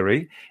another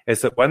theory,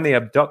 is that when they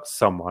abduct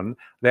someone,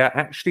 they're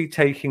actually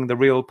taking the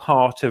real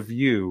part of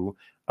you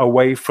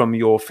away from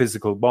your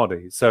physical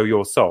body, so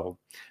your soul,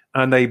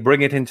 and they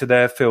bring it into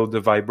their field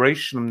of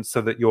vibration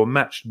so that you're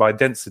matched by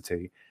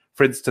density.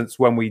 For instance,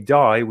 when we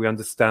die, we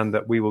understand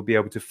that we will be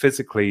able to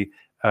physically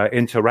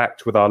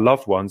interact with our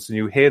loved ones. And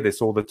you hear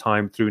this all the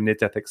time through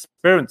near-death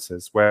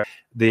experiences, where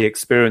the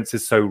experience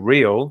is so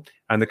real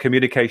and the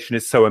communication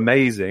is so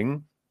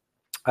amazing.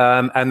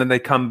 And then they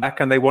come back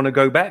and they want to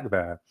go back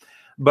there.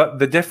 But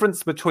the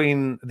difference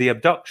between the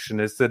abduction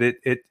is that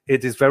it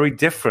is very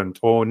different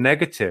or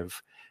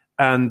negative.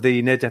 And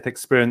the near-death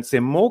experience,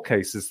 in more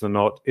cases than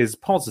not, is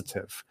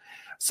positive.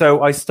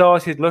 So I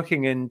started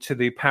looking into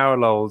the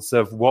parallels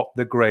of what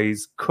the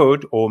Greys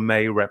could or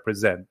may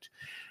represent.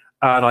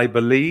 And I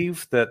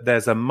believe that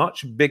there's a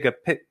much bigger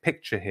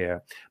picture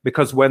here,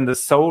 because when the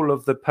soul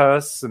of the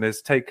person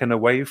is taken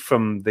away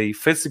from the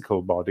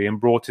physical body and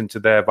brought into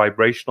their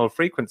vibrational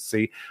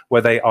frequency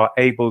where they are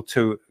able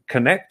to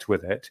connect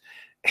with it,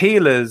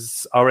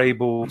 healers are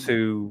able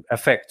to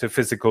affect a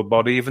physical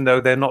body, even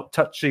though they're not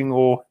touching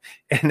or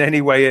in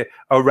any way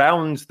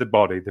around the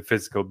body, the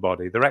physical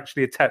body. They're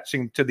actually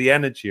attaching to the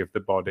energy of the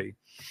body.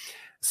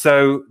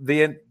 So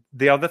the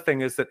other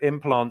thing is that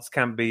implants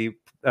can be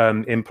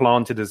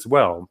implanted as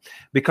well,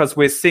 because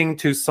we're seeing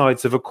two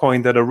sides of a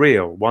coin that are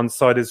real. One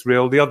side is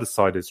real, the other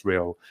side is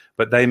real,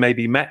 but they may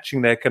be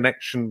matching their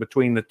connection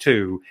between the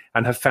two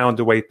and have found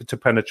a way to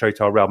penetrate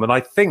our realm. And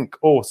I think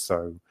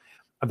also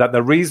that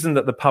the reason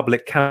that the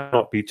public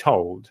cannot be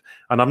told,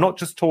 and I'm not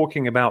just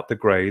talking about the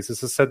Greys,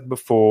 as I said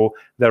before,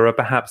 there are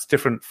perhaps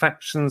different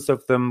factions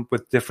of them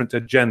with different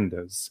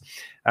agendas.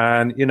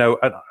 And, you know,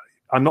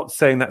 I'm not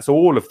saying that's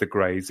all of the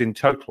Greys in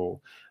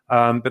total,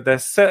 but they're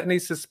certainly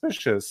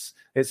suspicious.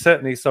 It's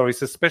certainly,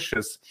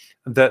 suspicious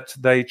that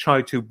they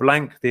try to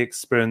blank the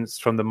experience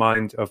from the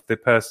mind of the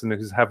person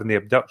who's having the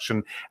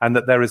abduction, and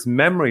that there is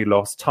memory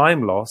loss,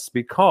 time loss,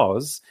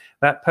 because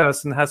that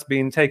person has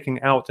been taken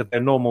out of their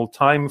normal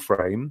time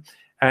frame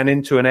and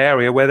into an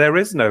area where there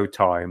is no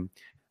time.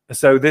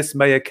 So this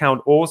may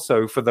account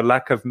also for the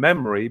lack of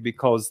memory,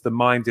 because the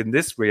mind in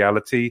this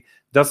reality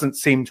doesn't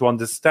seem to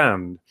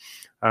understand.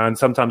 And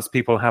sometimes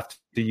people have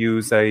to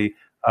use a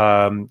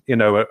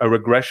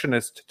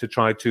regressionist to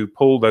try to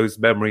pull those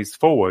memories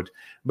forward.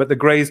 But the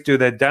Greys do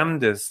their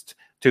damnedest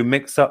to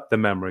mix up the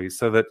memories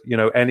so that, you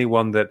know,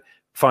 anyone that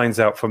finds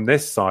out from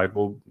this side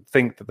will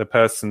think that the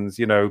person's,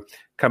 you know,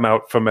 come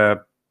out from a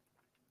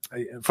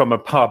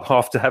pub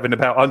after having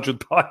about 100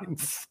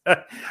 pints.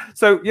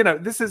 So, you know,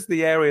 this is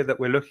the area that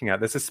we're looking at.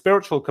 There's a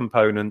spiritual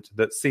component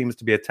that seems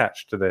to be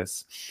attached to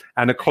this,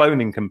 and a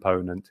cloning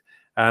component.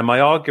 And my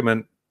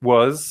argument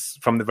was,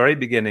 from the very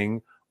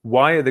beginning,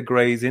 why are the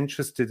Greys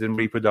interested in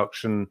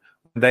reproduction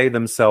when they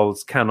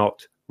themselves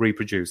cannot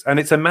reproduce? And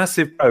it's a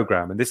massive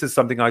program. And this is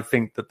something I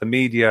think that the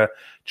media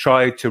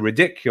tried to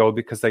ridicule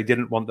because they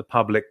didn't want the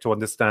public to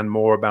understand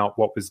more about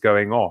what was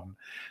going on.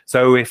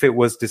 So if it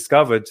was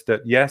discovered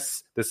that,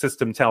 yes, the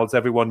system tells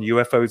everyone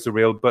UFOs are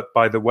real, but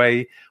by the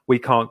way, we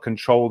can't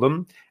control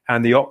them,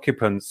 and the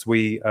occupants,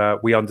 we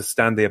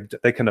understand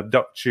they can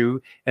abduct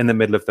you in the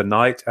middle of the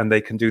night, and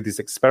they can do these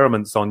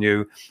experiments on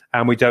you,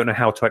 and we don't know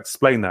how to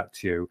explain that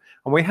to you.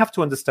 And we have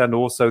to understand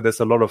also there's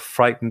a lot of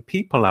frightened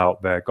people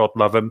out there, God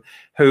love them,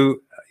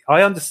 who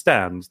I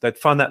understand that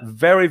find that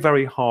very,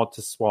 very hard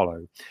to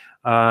swallow.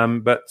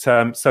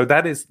 So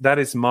that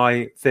is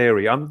my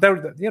theory. I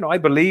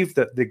believe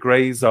that the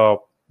Greys are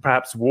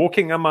perhaps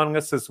walking among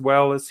us as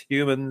well as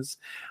humans.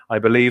 I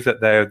believe that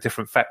there are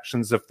different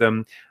factions of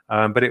them,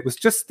 but it was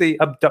just the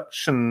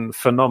abduction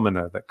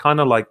phenomena that kind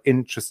of like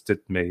interested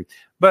me.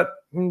 But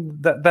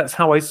that's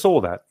how I saw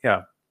that.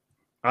 Yeah.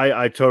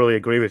 I totally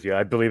agree with you.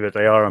 I believe that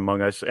they are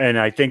among us, and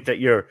I think that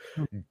you're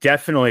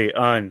definitely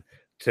on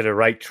to the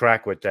right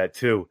track with that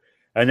too.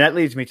 And that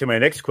leads me to my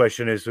next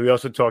question. Is we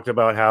also talked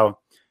about how,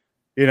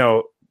 you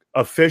know,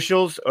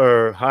 officials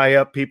or high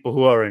up people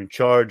who are in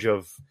charge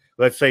of,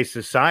 let's say,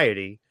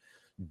 society,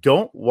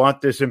 don't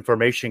want this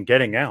information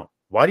getting out.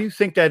 Why do you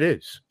think that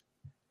is?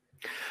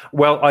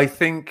 Well, I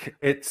think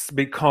it's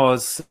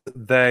because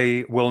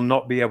they will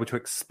not be able to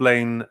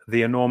explain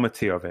the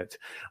enormity of it.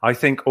 I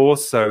think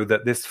also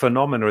that this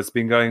phenomena has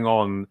been going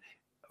on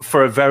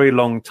for a very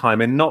long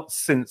time, and not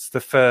since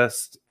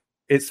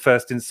its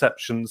first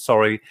inception,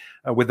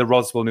 with the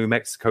Roswell, New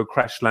Mexico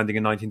crash landing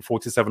in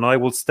 1947. I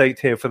will state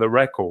here for the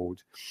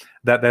record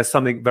that there's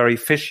something very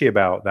fishy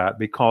about that,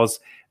 because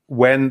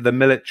when the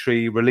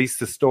military released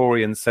the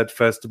story and said,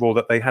 first of all,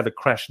 that they had a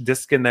crash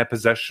disk in their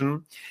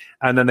possession,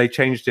 and then they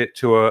changed it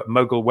to a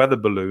Mogul weather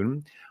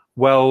balloon.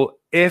 Well,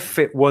 if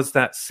it was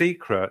that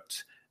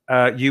secret,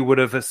 you would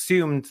have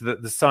assumed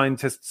that the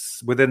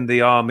scientists within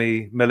the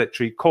Army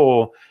military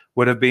corps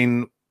would have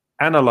been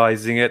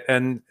analyzing it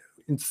and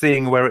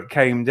seeing where it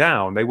came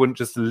down. They wouldn't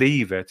just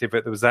leave it if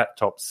it was that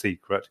top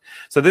secret.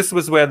 So this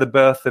was where the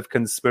birth of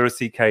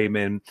conspiracy came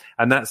in,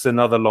 and that's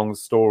another long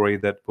story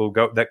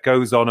that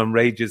goes on and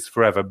rages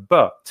forever.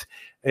 But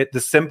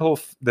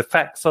the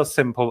facts are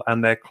simple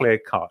and they're clear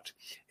cut.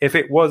 If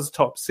it was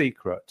top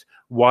secret,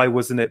 why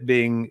wasn't it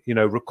being,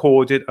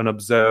 recorded and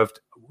observed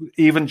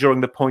even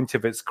during the point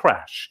of its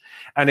crash?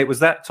 And it was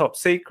that top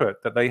secret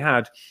that they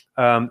had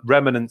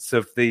remnants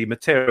of the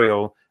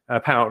material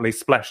apparently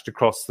splashed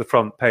across the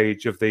front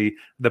page of the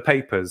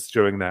papers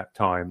during that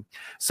time.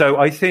 So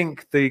I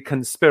think the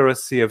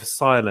conspiracy of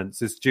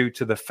silence is due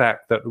to the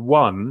fact that,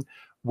 one,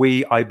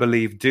 I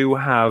believe, do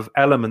have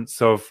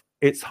elements of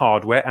its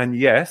hardware. And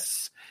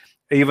yes,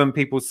 even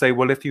people say,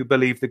 well, if you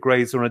believe the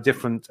Greys are on a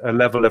different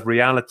level of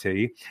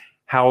reality,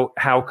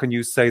 how can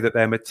you say that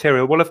they're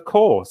material? Well, of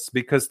course,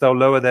 because they'll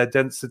lower their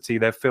density,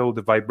 their field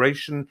of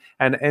vibration,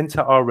 and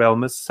enter our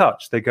realm as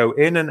such. They go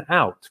in and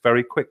out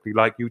very quickly,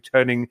 like you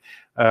turning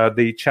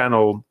the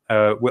channel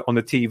on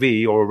the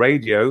TV or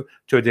radio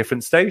to a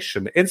different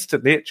station.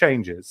 Instantly, it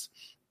changes.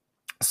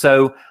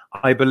 So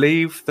I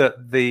believe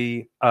that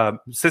the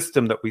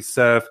system that we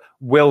serve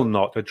will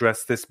not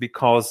address this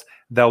because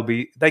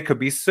they could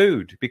be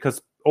sued,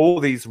 because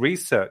all these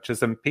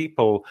researchers and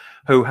people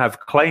who have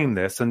claimed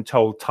this and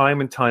told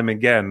time and time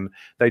again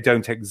they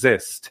don't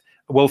exist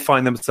will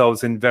find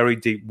themselves in very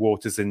deep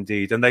waters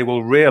indeed. And they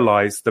will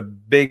realize the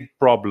big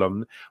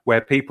problem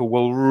where people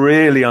will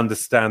really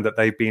understand that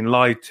they've been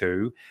lied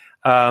to.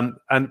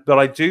 But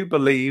I do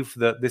believe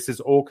that this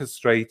is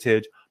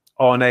orchestrated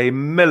on a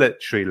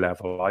military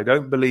level. I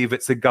don't believe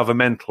it's a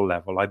governmental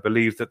level. I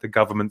believe that the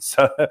governments,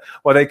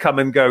 well, they come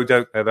and go,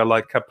 don't they? They're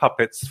like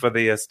puppets for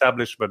the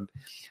establishment.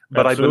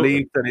 But Absolutely. I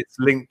believe that it's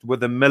linked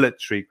with the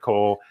military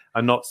core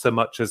and not so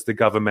much as the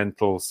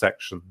governmental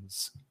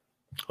sections.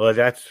 Well,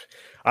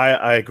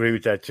 I agree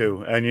with that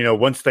too. And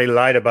once they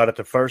lied about it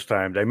the first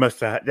time, they must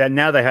have.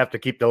 Now they have to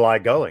keep the lie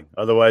going.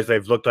 Otherwise,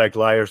 they've looked like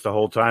liars the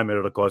whole time, and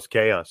it'll cause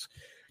chaos.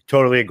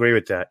 Totally agree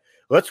with that.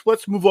 Let's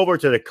move over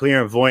to the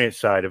clairvoyant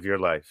side of your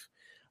life.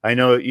 I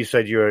know you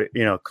said you're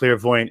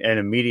clairvoyant and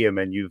a medium,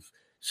 and you've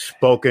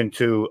spoken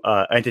to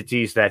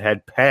entities that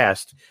had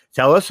passed.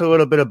 Tell us a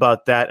little bit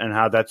about that and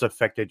how that's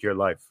affected your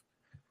life.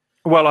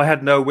 Well, I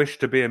had no wish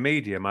to be a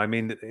medium. I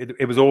mean,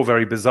 it was all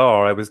very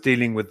bizarre. I was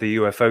dealing with the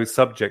UFO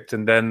subject,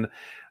 and then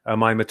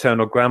my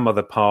maternal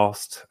grandmother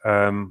passed.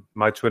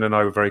 My twin and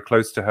I were very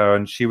close to her,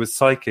 and she was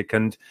psychic,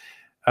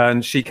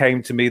 and she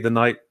came to me the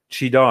night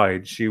she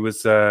died. She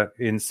was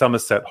in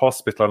Somerset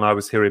Hospital, and I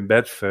was here in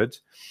Bedford,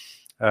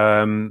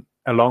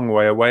 a long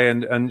way away,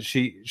 and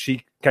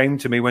she came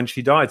to me when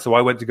she died. So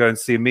I went to go and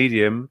see a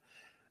medium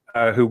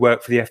who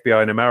worked for the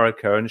FBI in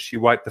America, and she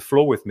wiped the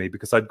floor with me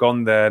because I'd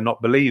gone there not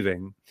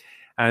believing.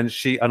 And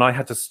I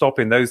had to stop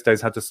in those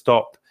days, had to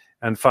stop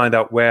and find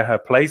out where her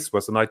place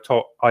was. And I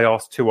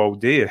asked two old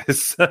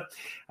dears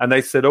and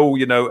they said,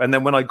 and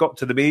then when I got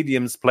to the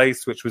medium's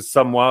place, which was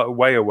some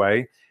way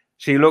away,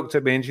 she looked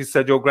at me and she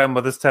said, your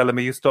grandmother's telling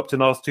me you stopped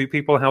and asked two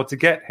people how to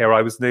get here.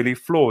 I was nearly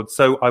floored.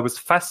 So I was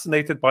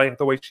fascinated by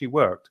the way she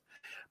worked.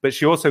 But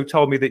she also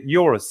told me that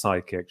you're a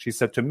psychic. She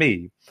said to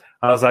me,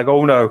 I was like,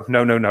 oh, no,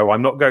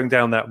 I'm not going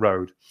down that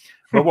road.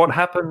 But what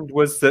happened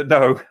was that,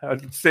 no,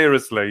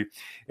 seriously,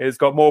 it's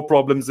got more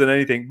problems than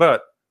anything.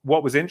 But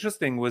what was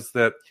interesting was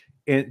that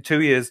in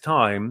 2 years'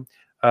 time,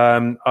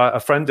 a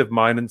friend of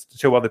mine and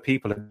two other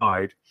people had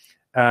died.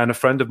 And a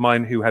friend of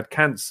mine who had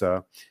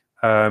cancer,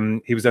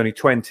 he was only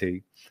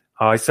 20.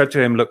 I said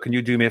to him, look, can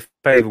you do me a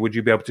favor? Would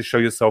you be able to show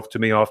yourself to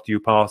me after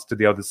you pass to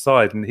the other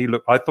side? And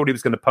I thought he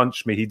was going to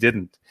punch me. He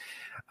didn't.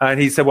 And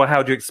he said, well,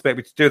 how do you expect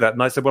me to do that?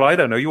 And I said, well, I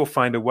don't know. You'll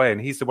find a way. And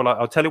he said, well,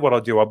 I'll tell you what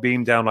I'll do. I'll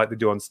beam down like they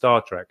do on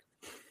Star Trek.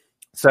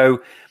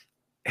 So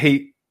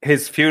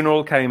his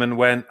funeral came and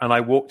went, and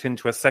I walked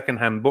into a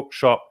secondhand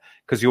bookshop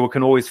because you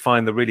can always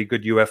find the really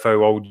good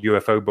old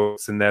UFO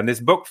books in there. And this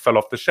book fell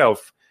off the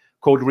shelf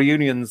called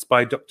Reunions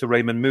by Dr.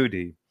 Raymond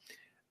Moody.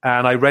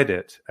 And I read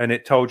it, and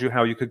it told you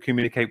how you could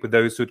communicate with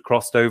those who had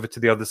crossed over to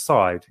the other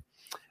side.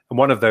 And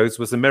one of those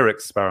was a mirror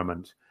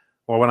experiment.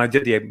 Well, when I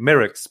did the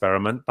mirror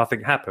experiment,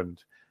 nothing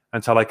happened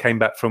until I came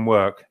back from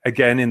work,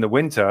 again in the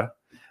winter.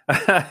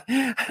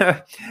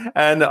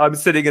 And I'm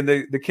sitting in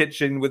the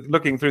kitchen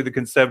looking through the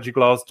conservatory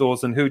glass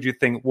doors, and who do you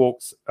think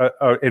walks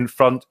in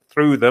front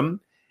through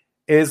them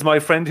is my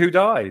friend who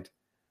died.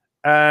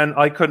 And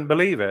I couldn't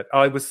believe it.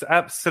 I was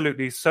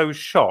absolutely so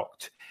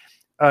shocked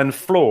and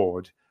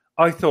floored.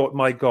 I thought,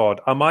 my God,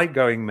 am I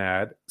going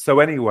mad? So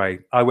anyway,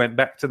 I went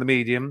back to the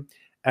medium,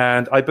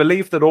 and I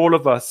believe that all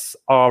of us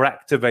are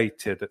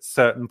activated at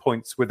certain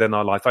points within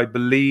our life. I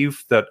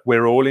believe that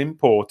we're all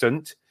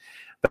important,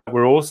 that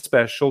we're all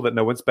special, that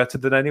no one's better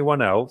than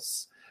anyone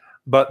else.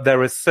 but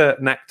there are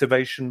certain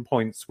activation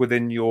points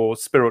within your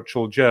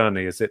spiritual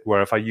journey, as it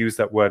were, if I use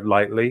that word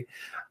lightly.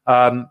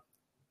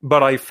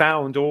 But I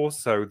found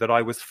also that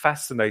I was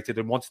fascinated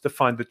and wanted to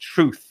find the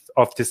truth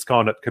of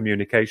discarnate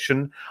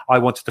communication. I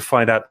wanted to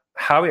find out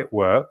how it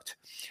worked.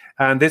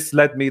 And this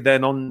led me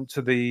then on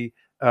to the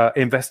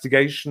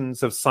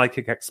investigations of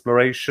psychic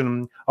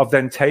exploration, of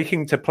then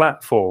taking to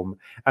platform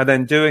and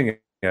then doing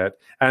it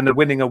and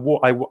winning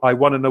award. I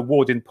won an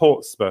award in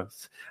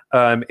Portsmouth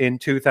in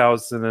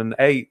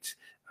 2008,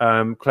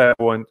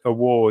 Clairvoyant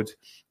Award,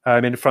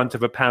 in front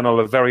of a panel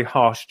of very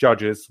harsh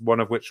judges, one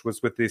of which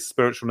was with the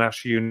Spiritual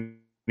National Union.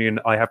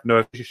 I have no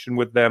affiliation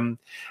with them,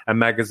 and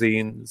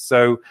magazines.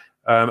 So,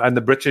 and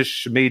the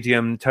British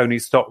medium Tony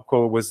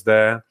Stockwell was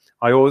there.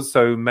 I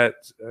also met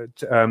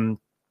the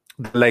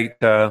late.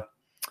 Do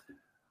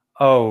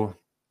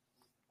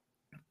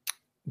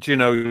you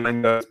know?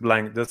 Mine goes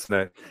blank, doesn't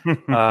it?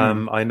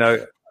 I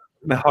know.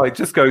 No, it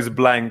just goes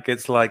blank.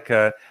 It's like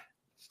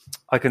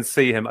I can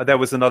see him. There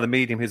was another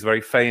medium who's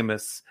very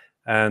famous,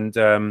 and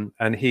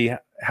he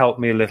helped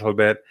me a little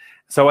bit.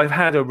 So I've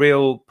had a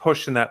real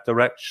push in that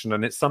direction,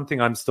 and it's something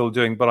I'm still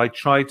doing, but I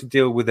try to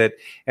deal with it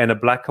in a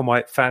black and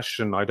white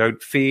fashion. I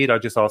don't feed, I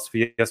just ask for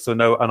yes or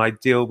no, and I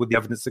deal with the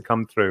evidence that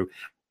come through.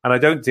 And I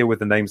don't deal with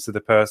the names of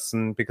the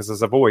person because,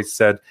 as I've always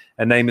said,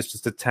 a name is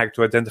just a tag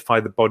to identify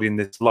the body in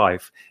this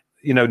life.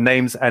 You know,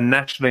 names and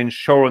national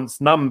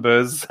insurance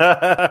numbers.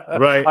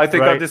 Right. I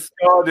think are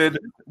discarded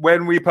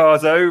when we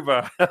pass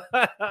over.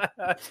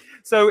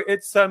 So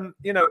it's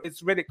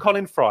it's really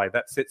Colin Fry.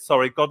 That's it.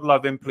 Sorry, God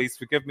love him. Please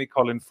forgive me,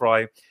 Colin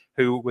Fry,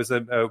 who was a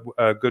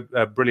good,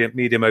 brilliant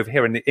medium over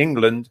here in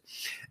England.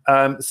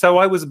 So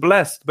I was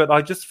blessed, but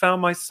I just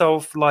found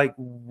myself like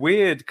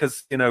weird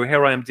because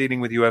here I am dealing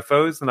with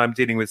UFOs and I'm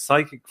dealing with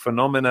psychic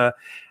phenomena,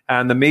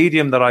 and the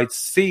medium that I'd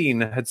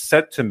seen had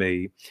said to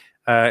me.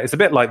 It's a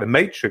bit like The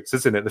Matrix,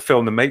 isn't it? The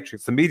film The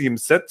Matrix. The medium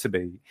said to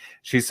me,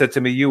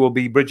 you will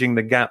be bridging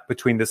the gap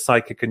between the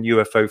psychic and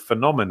UFO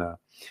phenomena.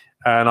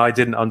 And I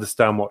didn't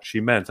understand what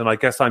she meant. And I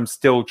guess I'm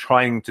still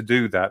trying to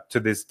do that to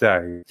this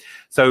day.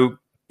 So,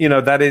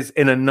 that is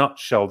in a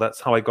nutshell,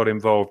 that's how I got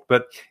involved.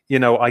 But,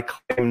 I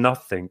claim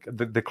nothing.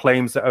 The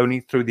claims are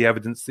only through the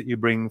evidence that you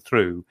bring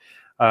through.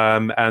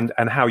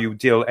 And how you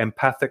deal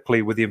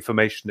empathically with the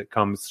information that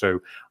comes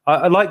through.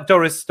 I like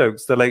Doris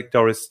Stokes, the late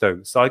Doris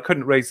Stokes. I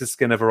couldn't raise the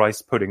skin of a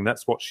rice pudding.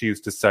 That's what she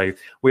used to say.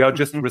 We are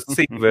just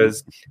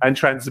receivers and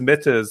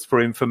transmitters for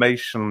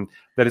information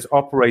that is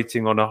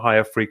operating on a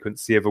higher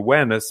frequency of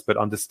awareness, but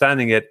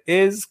understanding it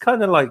is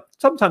kind of like,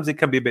 sometimes it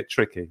can be a bit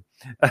tricky.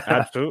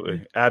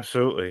 Absolutely.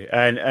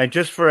 And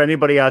just for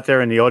anybody out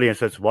there in the audience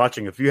that's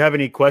watching, if you have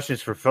any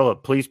questions for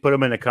Philip, please put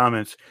them in the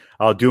comments.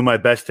 I'll do my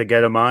best to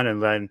get them on,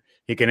 and then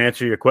he can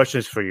answer your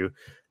questions for you.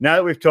 Now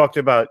that we've talked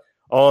about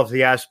all of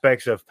the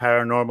aspects of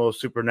paranormal,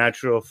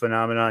 supernatural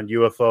phenomenon,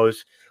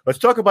 UFOs, let's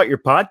talk about your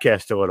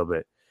podcast a little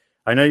bit.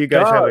 I know you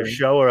guys have a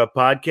show or a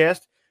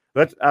podcast.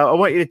 I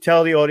want you to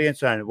tell the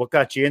audience on what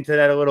got you into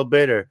that a little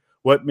bit, or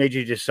what made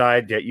you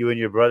decide that you and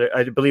your brother,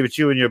 I believe it's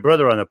you and your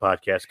brother on the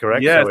podcast,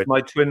 correct? Yes, my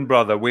twin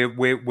brother.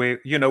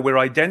 We're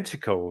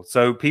identical.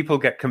 So people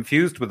get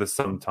confused with us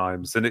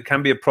sometimes, and it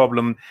can be a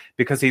problem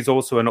because he's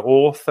also an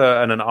author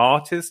and an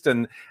artist.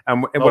 And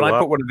when I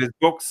put one of his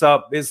books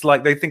up, it's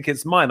like they think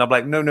it's mine. I'm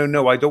like,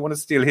 no, I don't want to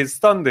steal his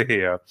thunder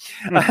here.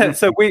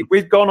 So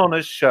we've gone on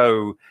a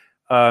show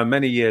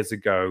many years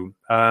ago.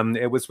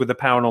 It was with the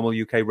Paranormal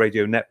UK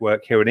Radio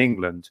Network here in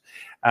England.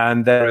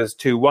 And there is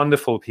two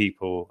wonderful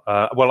people.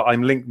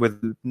 I'm linked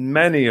with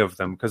many of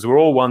them because we're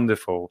all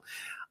wonderful.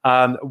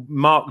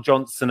 Mark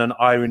Johnson and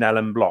Irene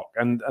Ellen Block.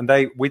 And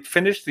we'd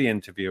finished the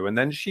interview, and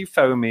then she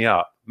phoned me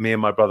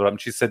and my brother up,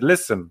 and she said,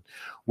 listen,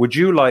 would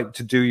you like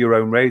to do your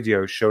own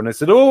radio show? And I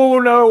said, oh,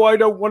 no, I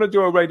don't want to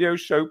do a radio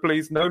show,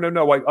 please. No,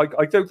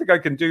 I don't think I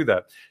can do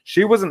that.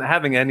 She wasn't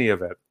having any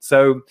of it.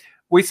 So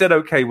we said,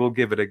 okay, we'll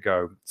give it a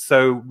go.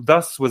 So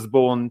thus was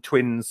born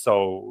Twin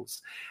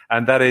Souls.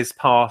 And that is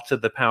part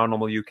of the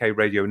Paranormal UK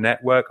Radio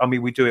Network. I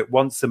mean, we do it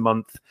once a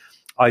month.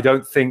 I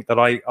don't think that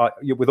I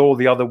with all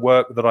the other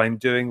work that I'm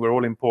doing, we're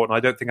all important.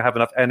 I don't think I have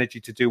enough energy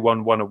to do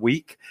one a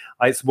week.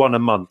 It's one a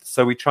month.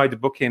 So we try to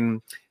book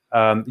in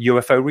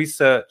UFO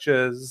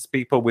researchers,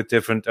 people with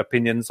different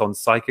opinions on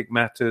psychic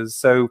matters.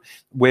 So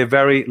we're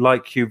very,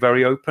 like you,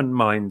 very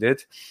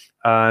open-minded.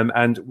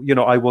 And,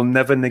 I will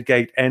never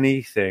negate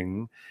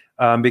anything.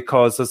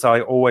 Because, as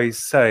I always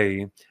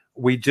say,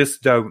 we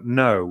just don't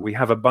know. We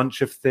have a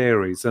bunch of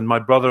theories. And my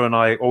brother and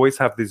I always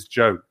have this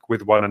joke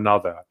with one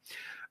another,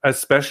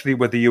 especially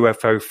with the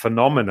UFO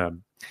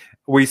phenomenon.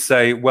 We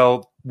say,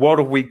 well, what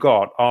have we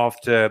got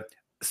after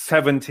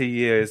 70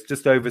 years,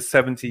 just over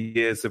 70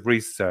 years of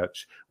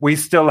research? We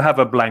still have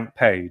a blank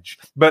page.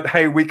 But,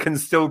 hey, we can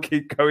still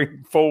keep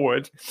going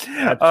forward.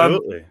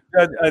 Absolutely.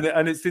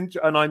 And it's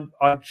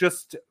I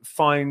just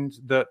find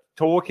that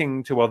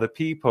talking to other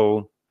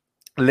people,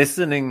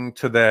 listening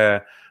to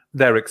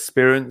their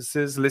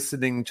experiences,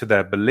 listening to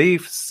their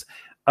beliefs,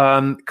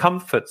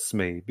 comforts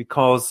me,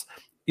 because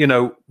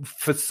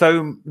for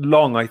so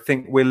long, I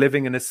think we're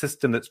living in a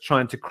system that's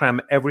trying to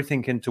cram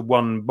everything into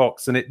one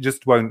box, and it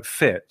just won't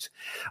fit.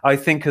 I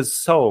think as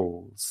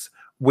souls,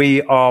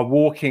 we are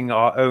walking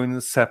our own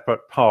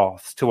separate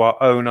paths to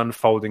our own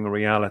unfolding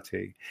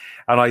reality.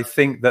 And I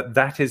think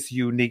that is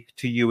unique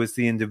to you as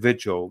the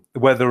individual,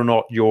 whether or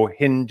not you're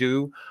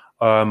Hindu,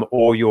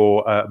 or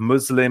you're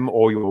Muslim,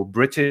 or you're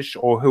British,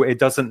 or who, it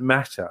doesn't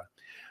matter.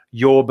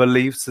 Your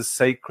beliefs are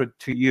sacred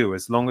to you.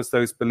 As long as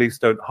those beliefs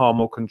don't harm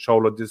or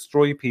control or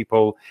destroy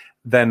people,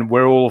 then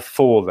we're all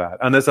for that.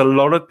 And there's a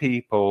lot of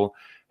people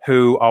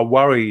who are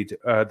worried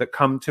that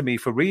come to me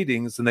for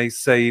readings, and they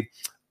say,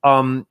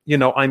 I'm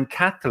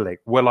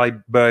Catholic. Will I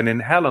burn in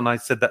hell? And I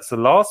said, that's the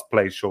last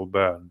place you'll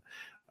burn.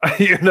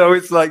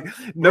 It's like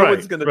no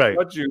one's going to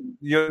judge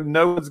you.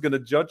 No one's going to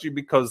judge you,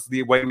 because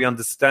the way we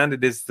understand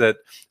it is that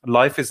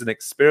life is an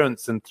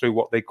experience, and through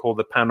what they call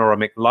the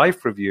panoramic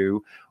life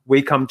review,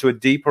 we come to a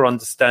deeper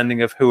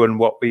understanding of who and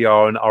what we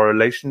are and our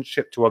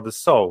relationship to other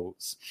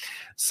souls.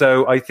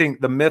 So I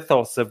think the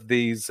mythos of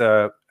these,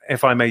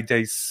 if I may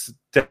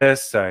dare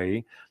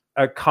say,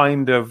 are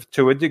kind of,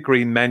 to a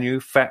degree,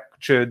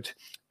 manufactured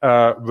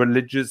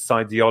religious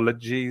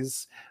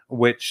ideologies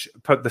which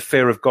put the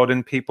fear of God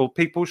in people.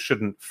 People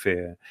shouldn't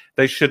fear.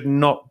 They should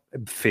not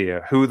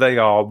fear who they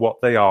are, what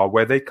they are,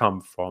 where they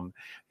come from.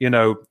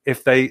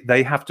 If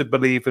they have to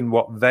believe in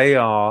what they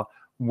are,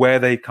 where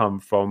they come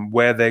from,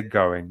 where they're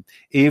going,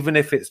 even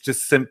if it's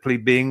just simply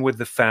being with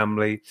the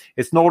family.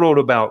 It's not all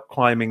about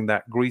climbing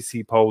that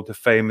greasy pole to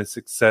fame and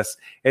success.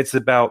 It's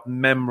about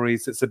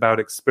memories. It's about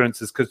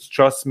experiences. Because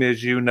trust me,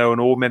 as you know,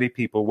 and all many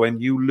people, when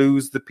you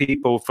lose the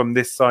people from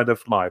this side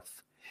of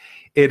life,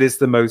 it is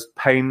the most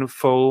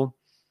painful,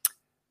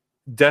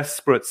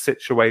 desperate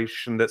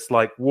situation that's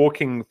like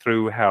walking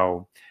through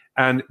hell.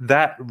 And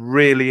that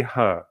really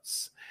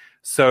hurts.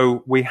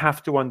 So we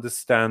have to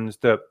understand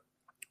that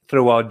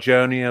through our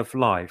journey of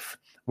life,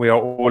 we are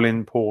all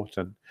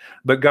important.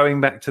 But going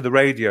back to the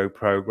radio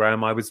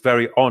program, I was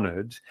very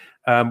honored.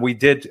 We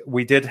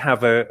did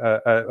have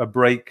a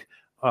break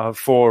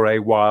for a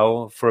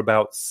while, for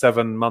about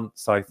 7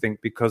 months, I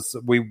think, because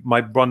my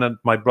brother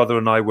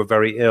and I were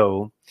very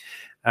ill.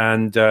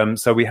 And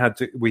so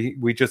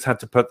we just had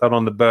to put that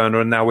on the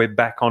burner, and now we're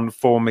back on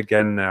form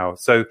again now.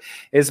 So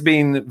it's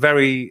been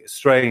very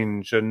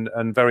strange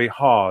and very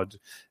hard.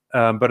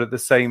 But at the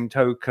same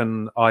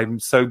token, I'm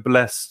so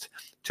blessed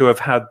to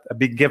have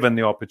been given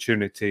the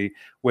opportunity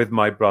with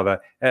my brother.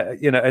 And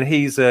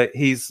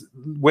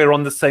we're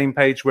on the same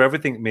page with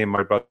everything, me and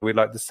my brother. We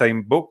like the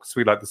same books,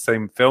 we like the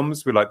same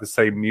films, we like the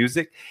same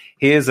music.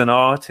 He is an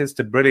artist,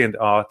 a brilliant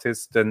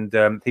artist,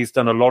 and he's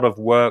done a lot of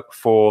work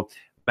for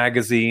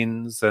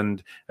magazines,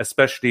 and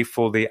especially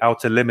for the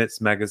Outer Limits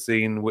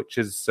magazine, which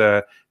is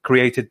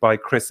created by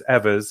Chris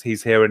Evers.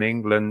 He's here in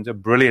England, a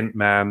brilliant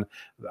man.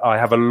 I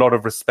have a lot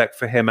of respect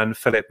for him and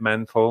Philip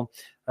Mantle,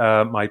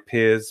 my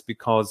peers,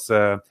 because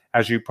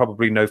as you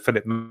probably know,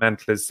 Philip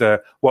Mantle is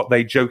what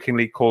they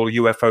jokingly call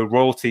UFO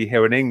royalty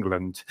here in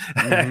England.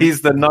 Mm-hmm.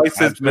 He's the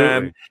nicest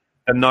man,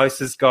 the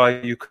nicest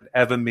guy you could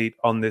ever meet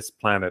on this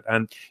planet,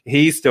 and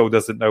he still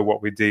doesn't know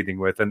what we're dealing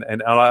with, and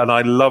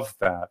I love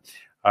that.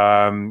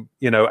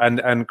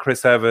 And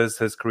Chris Evers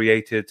has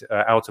created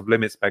Out of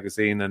Limits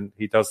magazine, and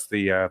he does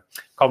the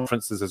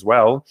conferences as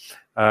well.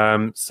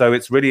 So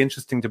it's really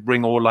interesting to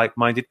bring all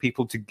like-minded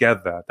people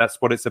together. That's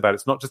what it's about.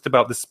 It's not just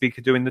about the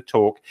speaker doing the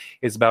talk.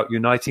 It's about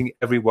uniting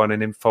everyone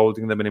and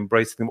enfolding them and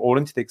embracing them all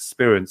into the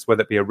experience,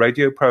 whether it be a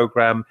radio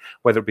program,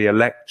 whether it be a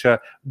lecture.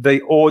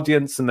 The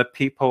audience and the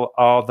people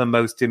are the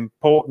most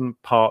important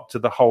part to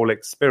the whole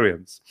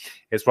experience.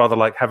 It's rather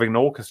like having an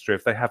orchestra.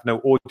 If they have no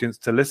audience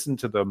to listen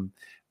to them,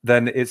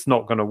 then it's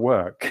not going to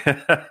work.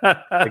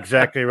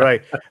 Exactly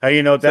right.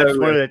 That's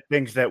one of the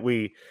things that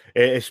we,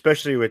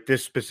 especially with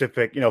this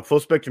specific, Full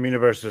Spectrum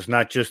Universe is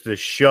not just the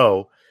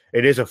show.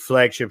 It is a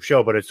flagship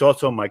show, but it's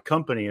also my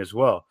company as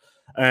well.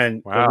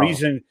 And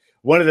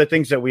one of the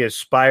things that we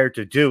aspire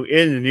to do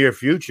in the near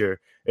future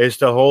is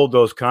to hold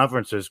those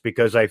conferences,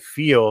 because I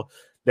feel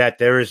that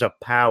there is a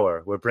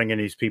power. We're bringing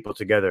these people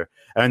together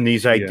and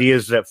these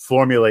ideas that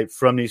formulate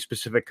from these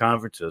specific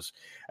conferences.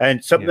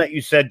 And something that you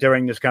said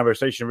during this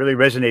conversation really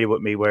resonated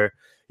with me, where,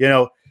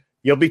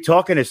 you'll be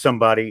talking to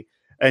somebody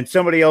and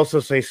somebody else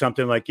will say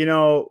something like,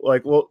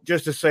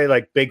 just to say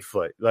like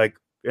Bigfoot,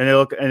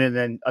 and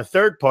then a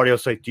third party will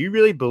say, do you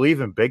really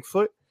believe in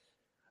Bigfoot?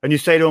 And you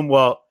say to them,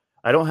 well,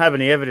 I don't have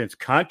any evidence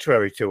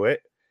contrary to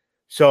it.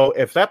 So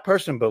if that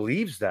person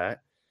believes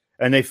that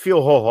and they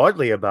feel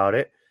wholeheartedly about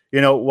it,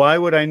 why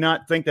would I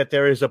not think that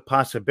there is a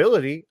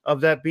possibility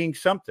of that being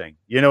something?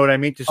 You know what I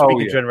mean? To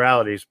speak in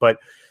generalities. But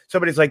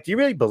somebody's like, do you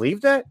really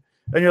believe that?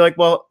 And you're like,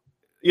 well,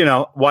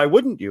 why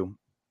wouldn't you?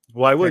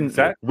 Why wouldn't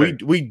you?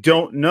 We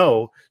don't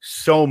know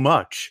so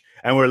much,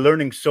 and we're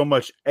learning so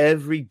much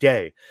every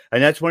day.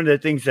 And that's one of the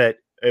things that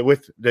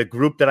with the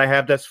group that I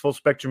have, that's Full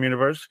Spectrum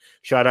Universe,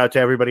 shout out to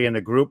everybody in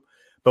the group.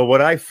 But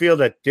what I feel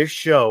that this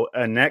show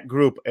and that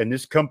group and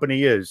this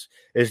company is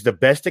the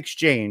best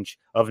exchange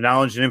of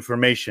knowledge and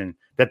information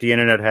that the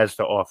internet has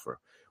to offer,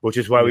 which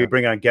is why we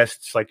bring on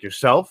guests like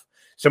yourself,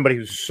 somebody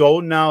who's so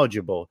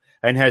knowledgeable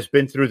and has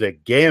been through the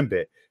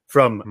gambit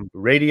from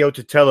radio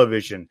to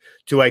television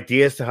to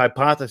ideas to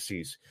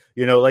hypotheses.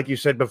 You know, like you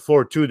said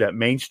before, too, that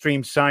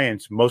mainstream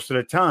science most of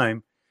the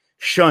time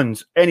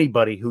shuns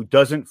anybody who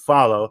doesn't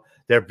follow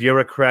their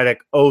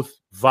bureaucratic oath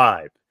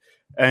vibe.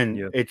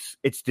 And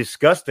it's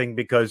disgusting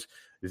because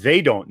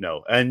they don't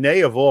know. And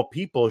they, of all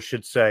people,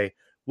 should say,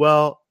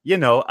 well, you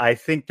know, I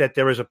think that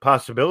there is a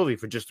possibility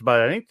for just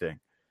about anything.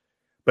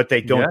 But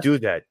they don't do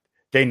that.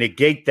 They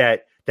negate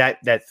that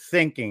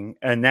thinking,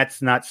 and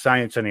that's not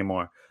science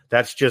anymore.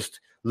 That's just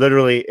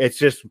literally, it's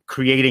just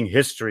creating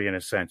history in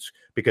a sense,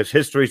 because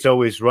history is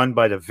always run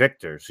by the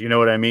victors. You know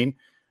what I mean?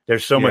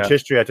 There's so much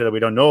history out there that we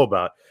don't know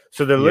about.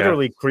 So they're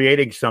literally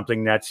creating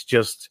something that's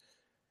just,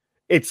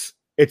 it's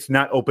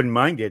not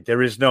open-minded.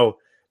 There is no,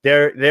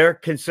 they're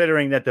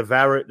considering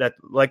that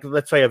like,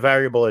 let's say a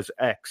variable is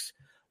X.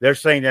 They're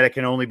saying that it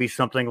can only be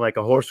something like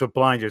a horse with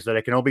blinders, that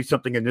it can only be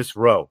something in this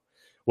row,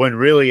 when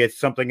really it's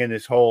something in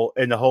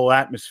the whole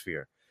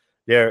atmosphere.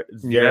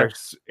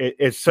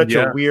 It's such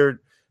a weird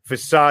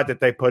facade that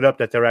they put up,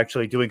 that they're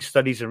actually doing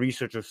studies and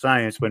research of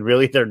science, when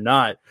really they're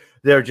not.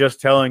 They're just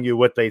telling you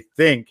what they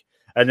think,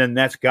 and then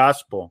that's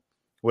gospel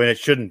when it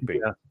shouldn't be.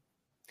 Yeah.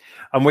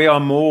 And we are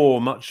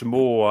much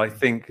more. I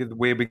think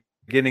we're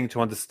beginning to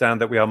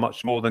understand that we are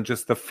much more than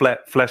just the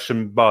flesh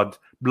and blood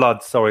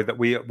that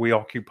we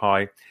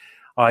occupy.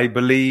 I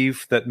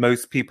believe that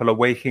most people are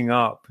waking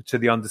up to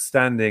the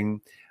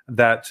understanding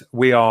that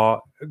we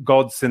are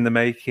gods in the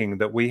making,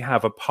 that we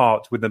have a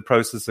part with the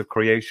process of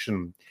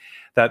creation,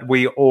 that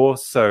we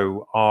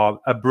also are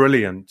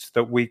brilliant,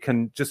 that we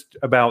can just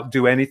about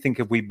do anything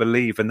if we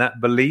believe, and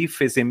that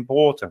belief is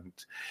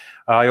important.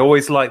 I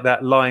always like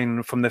that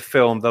line from the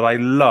film that I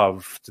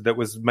loved, that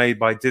was made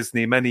by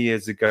Disney many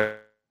years ago,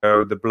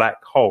 The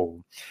Black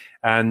Hole.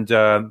 And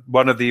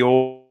one of the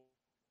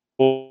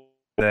authors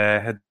there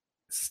had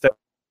said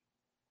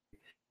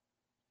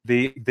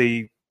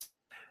the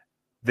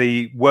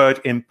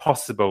word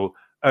impossible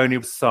only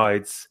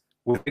resides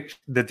with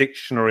the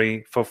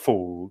dictionary for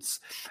fools.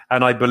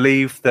 And I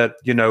believe that,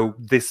 you know,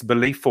 this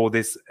belief or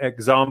this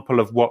example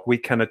of what we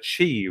can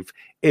achieve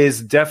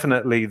is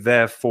definitely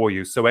there for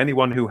you. So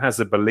anyone who has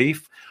a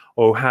belief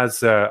or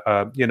has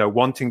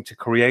wanting to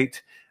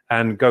create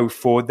and go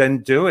forward, then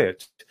do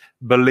it.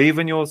 Believe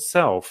in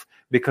yourself,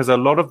 because a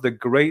lot of the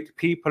great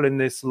people in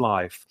this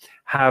life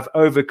have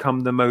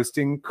overcome the most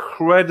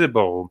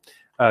incredible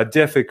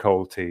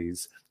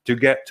difficulties to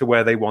get to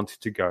where they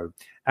wanted to go.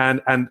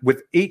 And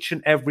with each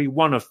and every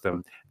one of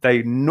them,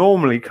 they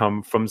normally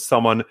come from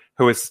someone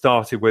who has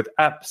started with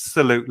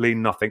absolutely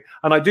nothing.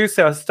 And I do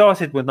say I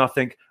started with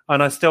nothing,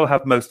 and I still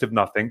have most of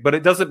nothing, but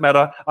it doesn't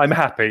matter. I'm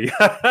happy.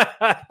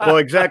 Well,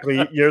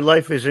 exactly. Your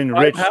life is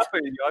enriched I'm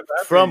happy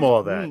from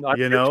all that,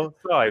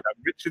 I'm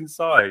rich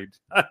inside.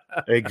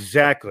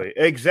 Exactly.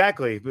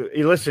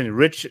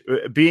 Listen,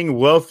 being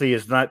wealthy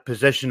is not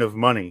possession of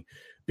money.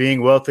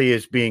 Being wealthy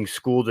is being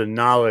schooled in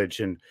knowledge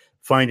and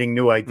finding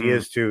new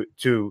ideas to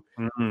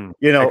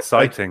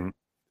exciting.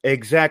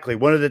 Exactly.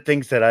 One of the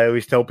things that I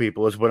always tell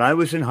people is, when I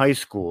was in high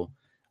school,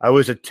 I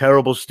was a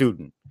terrible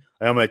student.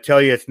 And I'm going to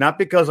tell you, it's not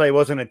because I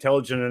wasn't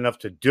intelligent enough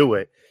to do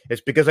it.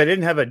 It's because I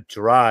didn't have a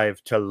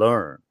drive to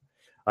learn.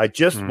 I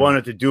just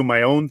wanted to do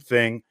my own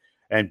thing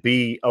and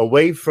be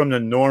away from the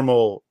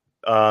normal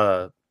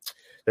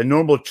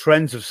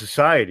trends of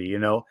society, you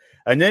know.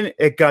 And then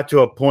it got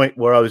to a point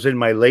where I was in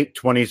my late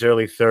 20s,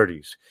 early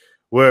 30s,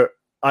 where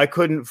I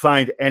couldn't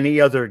find any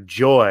other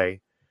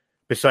joy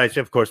besides,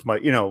 of course, my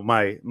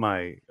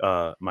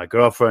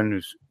girlfriend,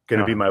 who's going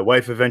to be my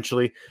wife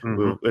eventually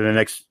in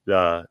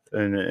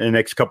the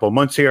next couple of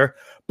months here.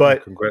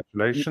 But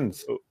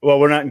congratulations. Well,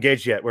 we're not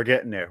engaged yet. We're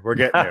getting there.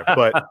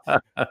 But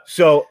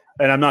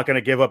and I'm not going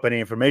to give up any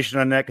information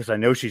on that, because I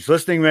know she's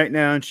listening right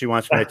now and she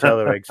wants me to tell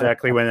her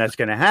exactly when that's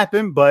going to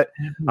happen. But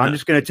I'm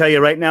just going to tell you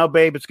right now,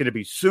 babe, it's going to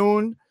be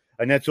soon.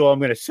 And that's all I'm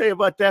going to say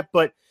about that.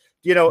 But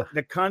you know,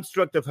 the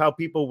construct of how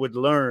people would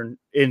learn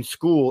in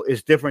school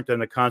is different than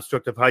the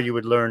construct of how you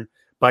would learn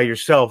by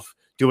yourself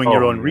doing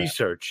your own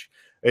research.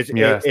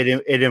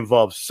 It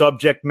involves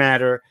subject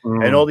matter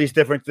and all these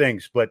different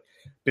things. But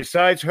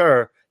besides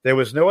her, there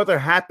was no other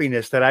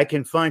happiness that I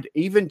can find,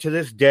 even to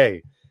this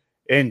day,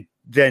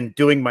 than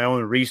doing my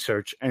own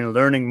research and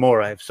learning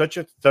more. I have such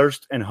a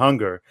thirst and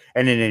hunger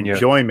and an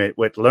enjoyment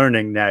with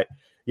learning that,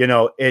 you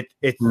know,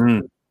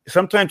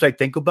 sometimes I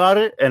think about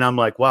it and I'm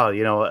like, wow,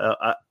 you know,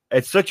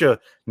 it's such a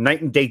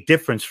night and day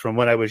difference from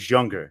when I was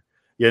younger,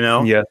 you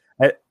know? Yeah.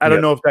 I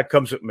don't know if that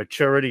comes with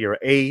maturity or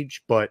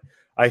age, but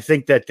I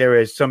think that there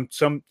is some,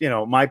 you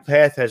know, my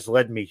path has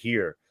led me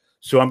here.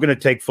 So I'm going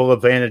to take full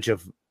advantage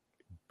of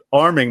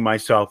arming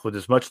myself with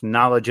as much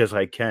knowledge as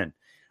I can.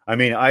 I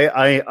mean,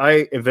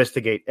 I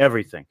investigate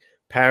everything: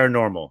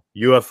 paranormal,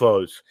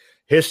 UFOs,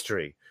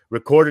 history,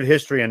 recorded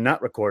history and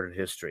not recorded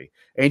history,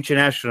 ancient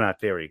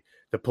astronaut theory,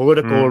 the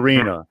political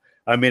arena.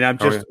 I mean, I'm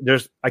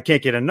just I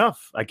can't get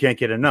enough.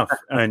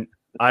 And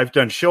I've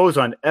done shows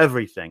on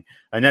everything.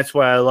 And that's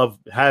why I love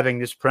having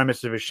this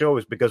premise of a show,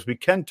 is because we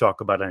can talk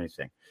about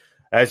anything.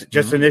 As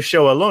just in this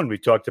show alone, we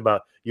talked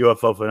about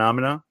UFO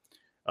phenomena,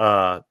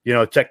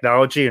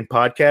 technology and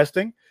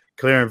podcasting,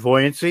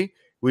 clairvoyancy.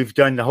 We've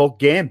done the whole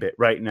gambit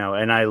right now,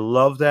 and I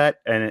love that.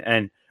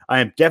 And I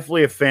am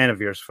definitely a fan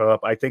of yours,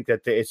 Philip. I think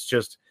that it's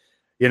just,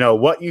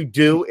 what you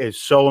do is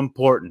so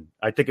important.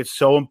 I think it's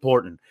so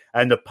important,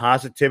 and the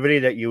positivity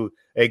that you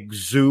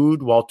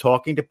exude while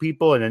talking to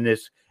people, and in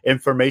this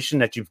information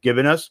that you've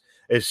given us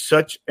is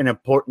such an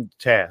important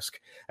task.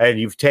 And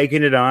you've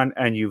taken it on,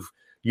 and you've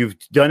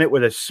done it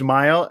with a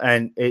smile.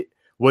 And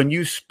when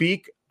you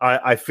speak,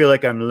 I feel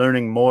like I'm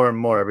learning more and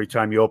more every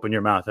time you open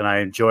your mouth, and I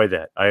enjoy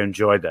that.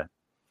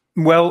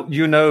 Well,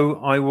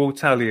 I will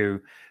tell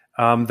you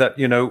that,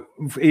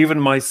 even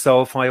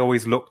myself, I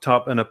always looked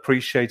up and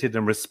appreciated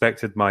and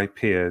respected my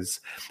peers.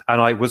 And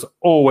I was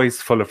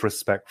always full of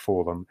respect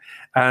for them.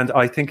 And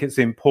I think it's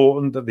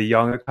important that the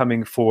young are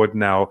coming forward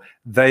now.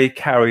 They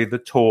carry the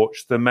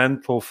torch, the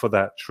mantle for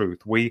that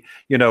truth.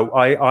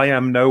 I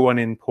am no one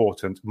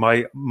important.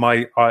 My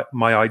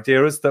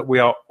idea is that we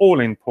are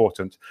all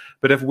important.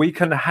 But if we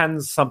can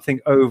hand something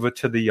over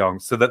to the young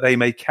so that they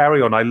may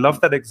carry on, I love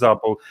that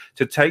example,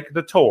 to take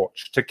the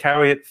torch, to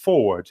carry it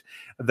forward,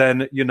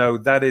 then,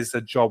 that is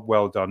a job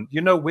well done.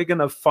 We're going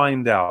to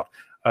find out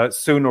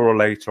sooner or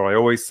later. I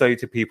always say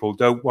to people,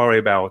 don't worry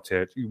about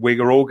it.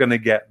 We're all going to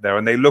get there.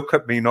 And they look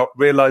at me not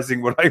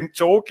realizing what I'm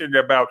talking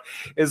about.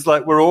 It's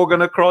like we're all going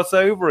to cross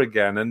over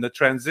again. And the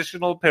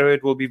transitional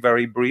period will be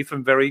very brief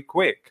and very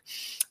quick.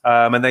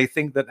 And they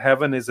think that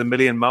heaven is a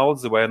million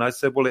miles away. And I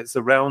said, well, it's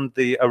around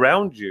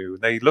you.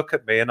 They look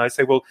at me and I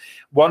say, well,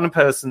 one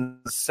person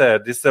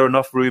said, is there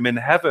enough room in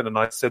heaven? And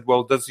I said,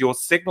 well, does your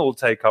signal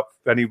take up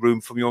any room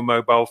from your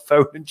mobile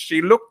phone? And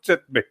she looked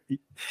at me,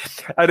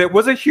 and it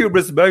was a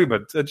humorous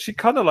moment. And she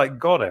kind of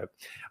got it.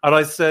 And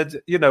I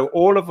said,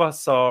 all of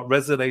us are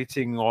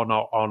resonating on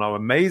our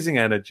amazing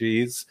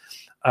energies.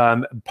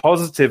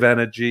 Positive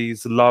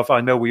energies, love.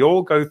 I know we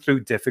all go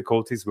through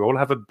difficulties. We all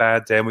have a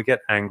bad day and we get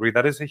angry.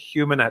 That is a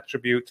human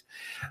attribute.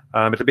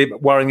 It'd be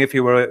worrying if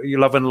you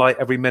love and light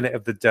every minute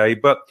of the day,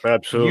 but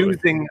absolutely,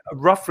 using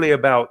roughly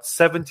about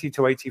 70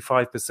 to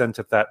 85%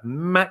 of that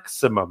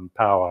maximum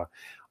power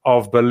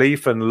of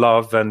belief and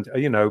love, and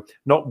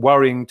not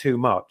worrying too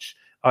much.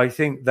 I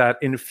think that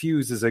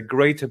infuses a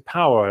greater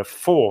power,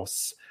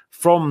 force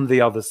from the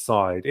other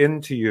side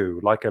into you,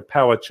 like a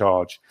power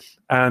charge,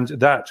 and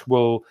that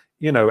will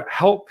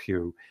help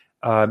you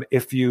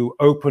if you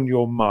open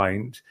your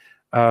mind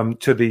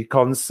to the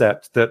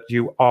concept that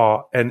you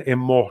are an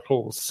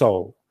immortal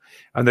soul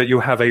and that you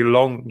have a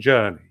long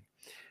journey.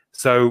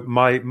 So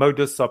my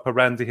modus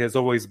operandi has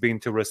always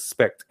been to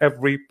respect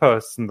every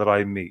person that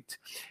I meet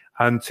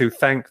and to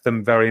thank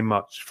them very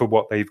much for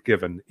what they've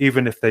given,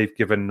 even if they've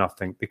given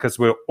nothing, because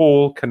we're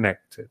all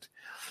connected.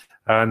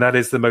 And that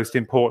is the most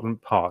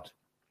important part.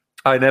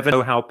 I never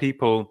know how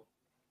people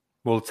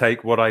will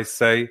take what I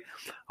say.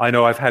 I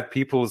know I've had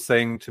people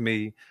saying to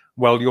me,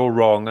 well, you're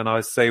wrong. And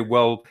I say,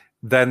 well,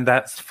 then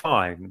that's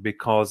fine,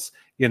 because,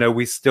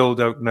 we still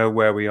don't know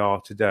where we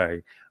are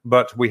today.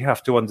 But we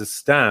have to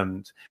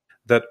understand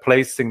that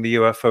placing the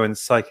UFO and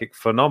psychic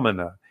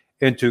phenomena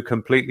into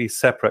completely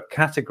separate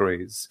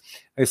categories,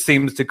 it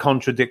seems to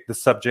contradict the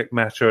subject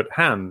matter at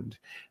hand,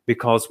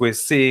 because we're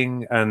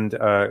seeing and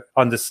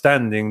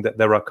understanding that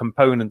there are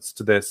components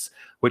to this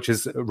which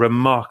is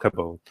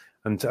remarkable,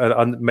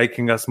 and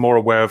making us more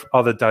aware of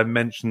other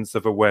dimensions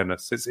of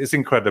awareness. It's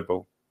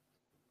incredible.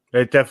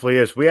 It definitely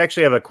is. We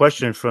actually have a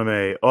question from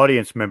an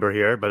audience member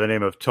here by the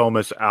name of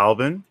Thomas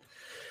Alvin.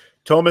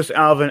 Thomas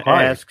Alvin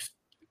asks,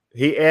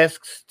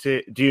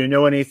 do you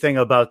know anything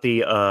about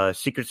the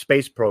secret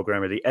space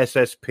program, or the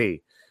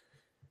SSP?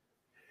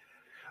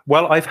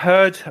 Well, I've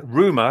heard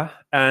rumor,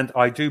 and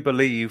I do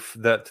believe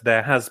that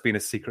there has been a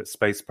secret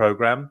space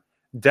program,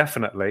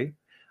 definitely,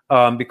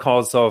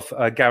 because of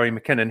Gary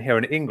McKinnon here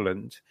in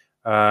England,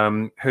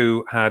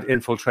 who had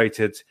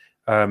infiltrated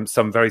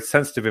some very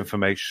sensitive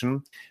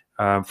information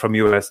from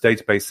US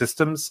database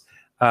systems.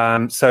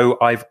 So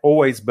I've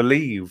always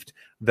believed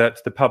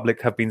that the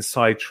public have been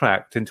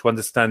sidetracked into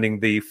understanding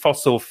the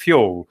fossil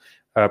fuel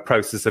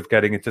process of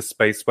getting into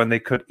space when they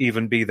could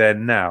even be there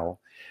now.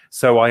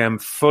 So I am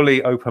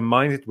fully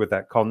open-minded with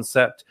that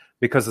concept,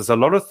 because there's a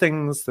lot of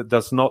things that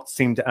does not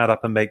seem to add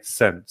up and make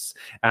sense,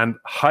 and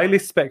highly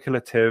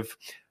speculative,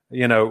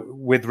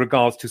 with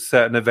regards to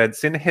certain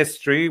events in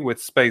history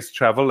with space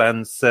travel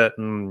and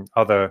certain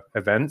other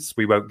events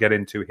we won't get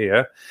into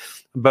here.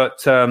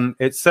 But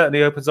it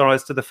certainly opens our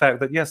eyes to the fact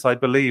that, yes, I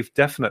believe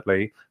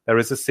definitely there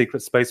is a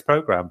secret space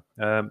program.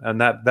 And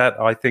that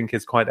I think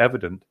is quite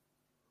evident.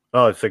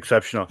 Oh, it's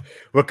exceptional.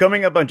 We're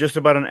coming up on just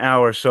about an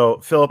hour.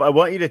 So, Philip, I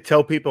want you to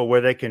tell people where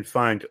they can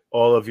find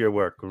all of your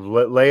work.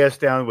 Lay us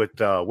down with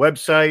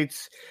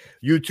websites,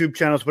 YouTube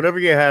channels, whatever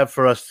you have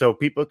for us, so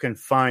people can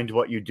find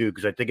what you do,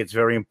 because I think it's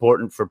very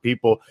important for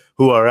people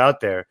who are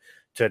out there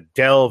to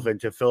delve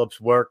into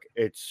Philip's work.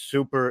 It's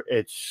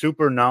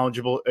super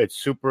knowledgeable. It's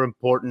super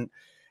important.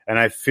 And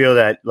I feel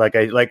that,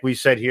 like we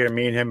said here,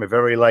 me and him are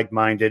very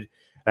like-minded,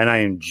 and I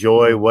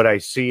enjoy what I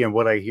see and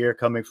what I hear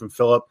coming from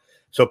Philip.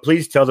 So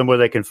please tell them where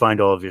they can find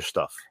all of your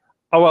stuff.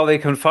 Oh, well, they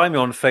can find me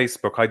on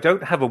Facebook. I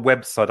don't have a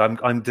website.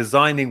 I'm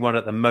designing one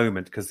at the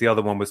moment because the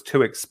other one was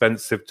too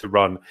expensive to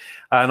run.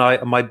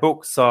 And my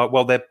books are,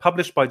 well, they're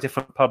published by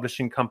different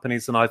publishing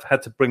companies, and I've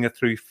had to bring a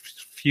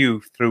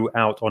few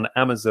throughout on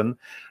Amazon.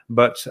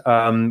 But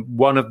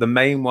one of the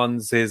main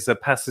ones is A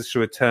Passage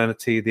Through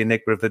Eternity, The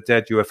Enigma of the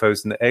Dead,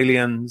 UFOs and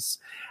Aliens.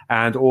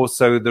 And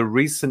also the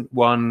recent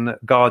one,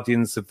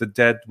 Guardians of the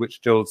Dead,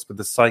 which deals with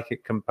the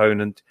psychic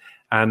component.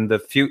 And the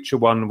future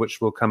one,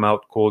 which will come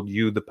out, called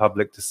You, the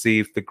Public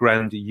Deceived, The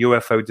Grand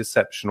UFO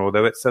Deception.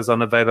 Although it says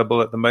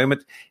unavailable at the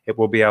moment, it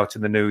will be out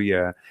in the new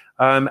year.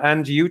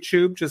 And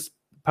YouTube, just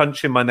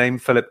punch in my name,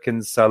 Philip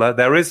Kinsella.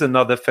 There is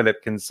another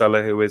Philip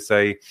Kinsella who is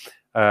a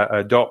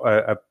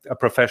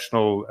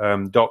professional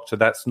doctor.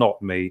 That's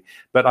not me.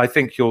 But I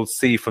think you'll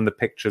see from the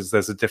pictures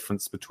there's a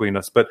difference between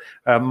us. But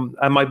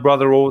and my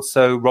brother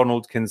also,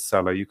 Ronald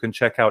Kinsella. You can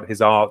check out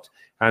his art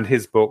and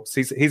his books.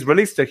 He's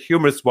released a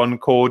humorous one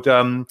called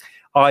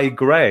I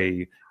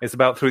Grey. It's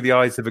about Through the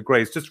Eyes of a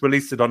Grey. It's just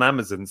released it on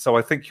Amazon. So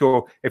I think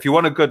if you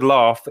want a good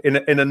laugh in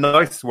a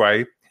nice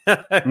way,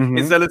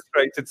 it's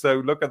illustrated. So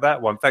look at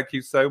that one. Thank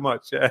you so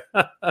much.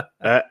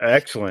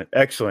 Excellent.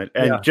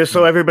 And just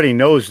so everybody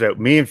knows that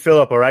me and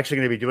Philip are actually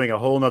going to be doing a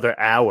whole nother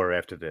hour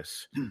after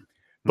this,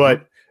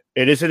 but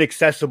it isn't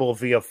accessible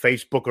via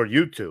Facebook or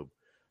YouTube.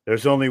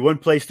 There's only one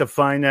place to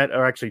find that,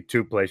 or actually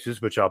two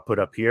places, which I'll put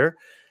up here.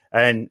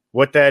 And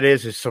what that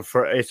is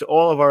it's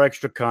all of our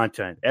extra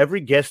content.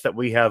 Every guest that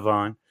we have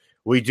on,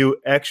 we do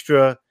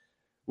extra.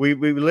 We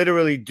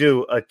literally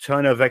do a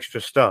ton of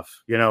extra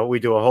stuff. You know, we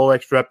do a whole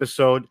extra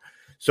episode.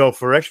 So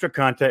for extra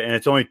content, and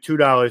it's only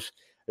 $2.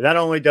 Not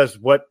only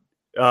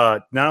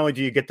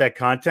do you get that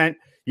content,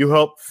 you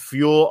help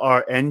fuel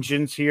our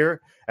engines here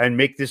and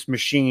make this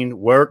machine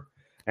work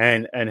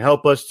and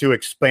help us to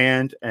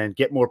expand and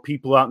get more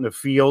people out in the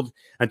field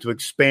and to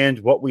expand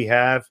what we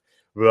have.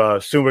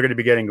 Soon we're going to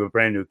be getting a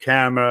brand new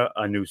camera,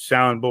 a new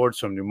soundboard,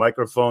 some new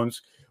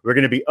microphones. We're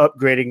going to be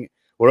upgrading.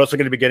 We're also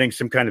going to be getting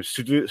some kind of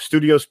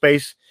studio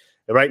space.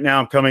 Right now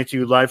I'm coming to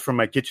you live from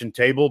my kitchen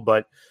table,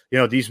 but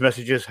these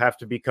messages have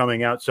to be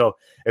coming out. So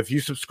if you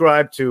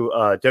subscribe to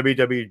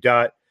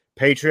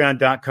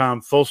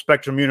www.patreon.com Full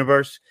Spectrum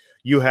Universe,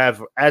 you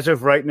have, as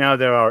of right now,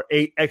 there are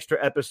 8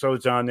 extra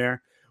episodes on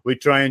there. We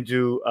try and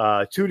do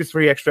 2 to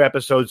 3 extra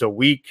episodes a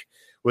week.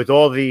 With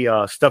all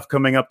the stuff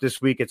coming up this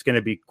week, it's going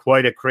to be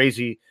quite a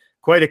crazy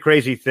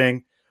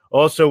thing.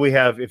 Also, we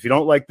have, if you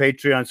don't like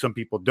Patreon, some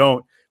people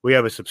don't, we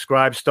have a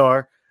Subscribe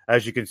Star.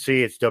 As you can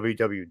see, it's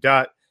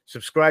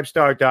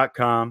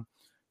www.subscribestar.com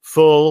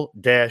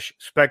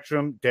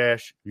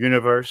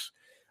full-spectrum-universe.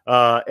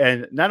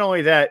 And not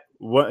only that,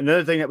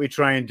 another thing that we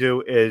try and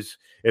do is,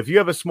 if you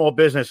have a small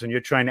business and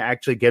you're trying to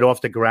actually get off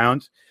the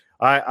ground,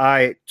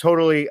 I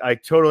totally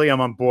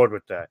am on board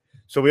with that.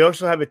 So we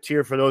also have a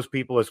tier for those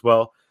people as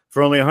well.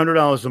 For only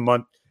 $100 a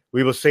month,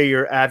 we will say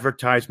your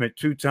advertisement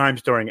 2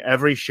 times during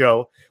every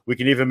show. We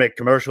can even make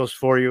commercials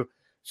for you.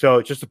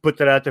 So just to put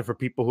that out there for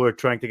people who are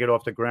trying to get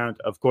off the ground.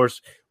 Of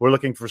course, we're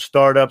looking for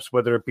startups,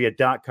 whether it be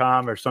a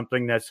 .com or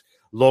something that's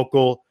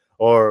local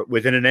or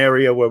within an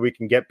area where we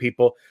can get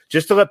people.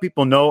 Just to let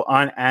people know,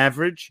 on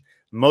average,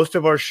 most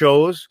of our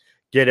shows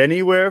get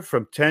anywhere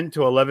from 10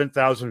 to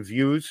 11,000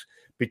 views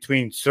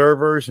between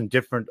servers and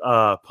different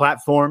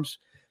platforms.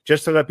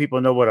 Just to let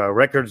people know what our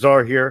records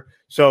are here.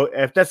 So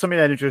if that's something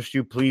that interests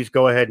you, please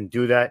go ahead and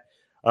do that.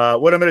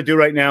 What I'm going to do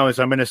right now is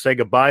I'm going to say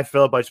goodbye,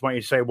 Philip. I just want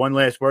you to say one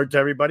last word to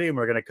everybody, and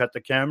we're going to cut the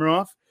camera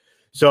off.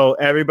 So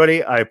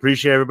everybody, I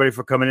appreciate everybody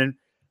for coming in.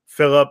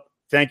 Philip,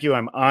 thank you.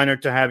 I'm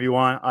honored to have you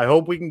on. I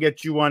hope we can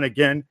get you on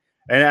again.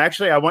 And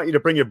actually, I want you to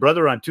bring your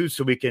brother on, too,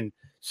 so we can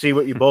see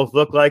what you both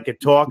look like and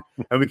talk,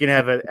 and we can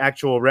have an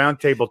actual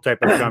roundtable type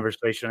of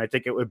conversation. I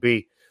think it would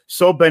be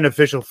so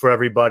beneficial for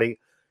everybody.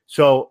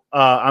 So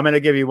I'm going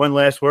to give you one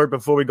last word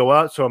before we go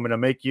out. So I'm going to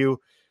make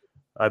you,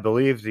 I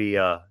believe,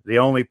 the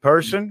only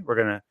person. We're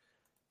going to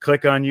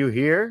click on you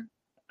here,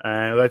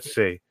 and let's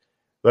see.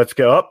 Let's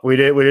go up. We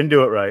didn't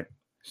do it right.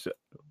 So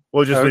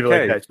we'll just leave it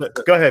like that.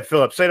 So, go ahead,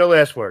 Philip. Say the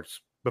last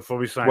words before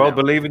we sign out. Well,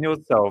 believe in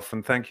yourself,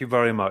 and thank you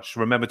very much.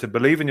 Remember to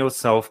believe in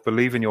yourself,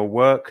 believe in your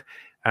work,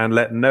 and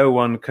let no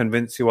one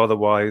convince you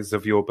otherwise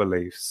of your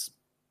beliefs.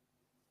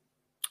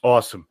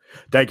 Awesome.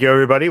 Thank you,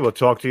 everybody. We'll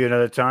talk to you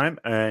another time.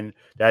 And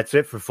that's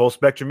it for Full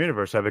Spectrum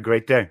Universe. Have a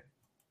great day.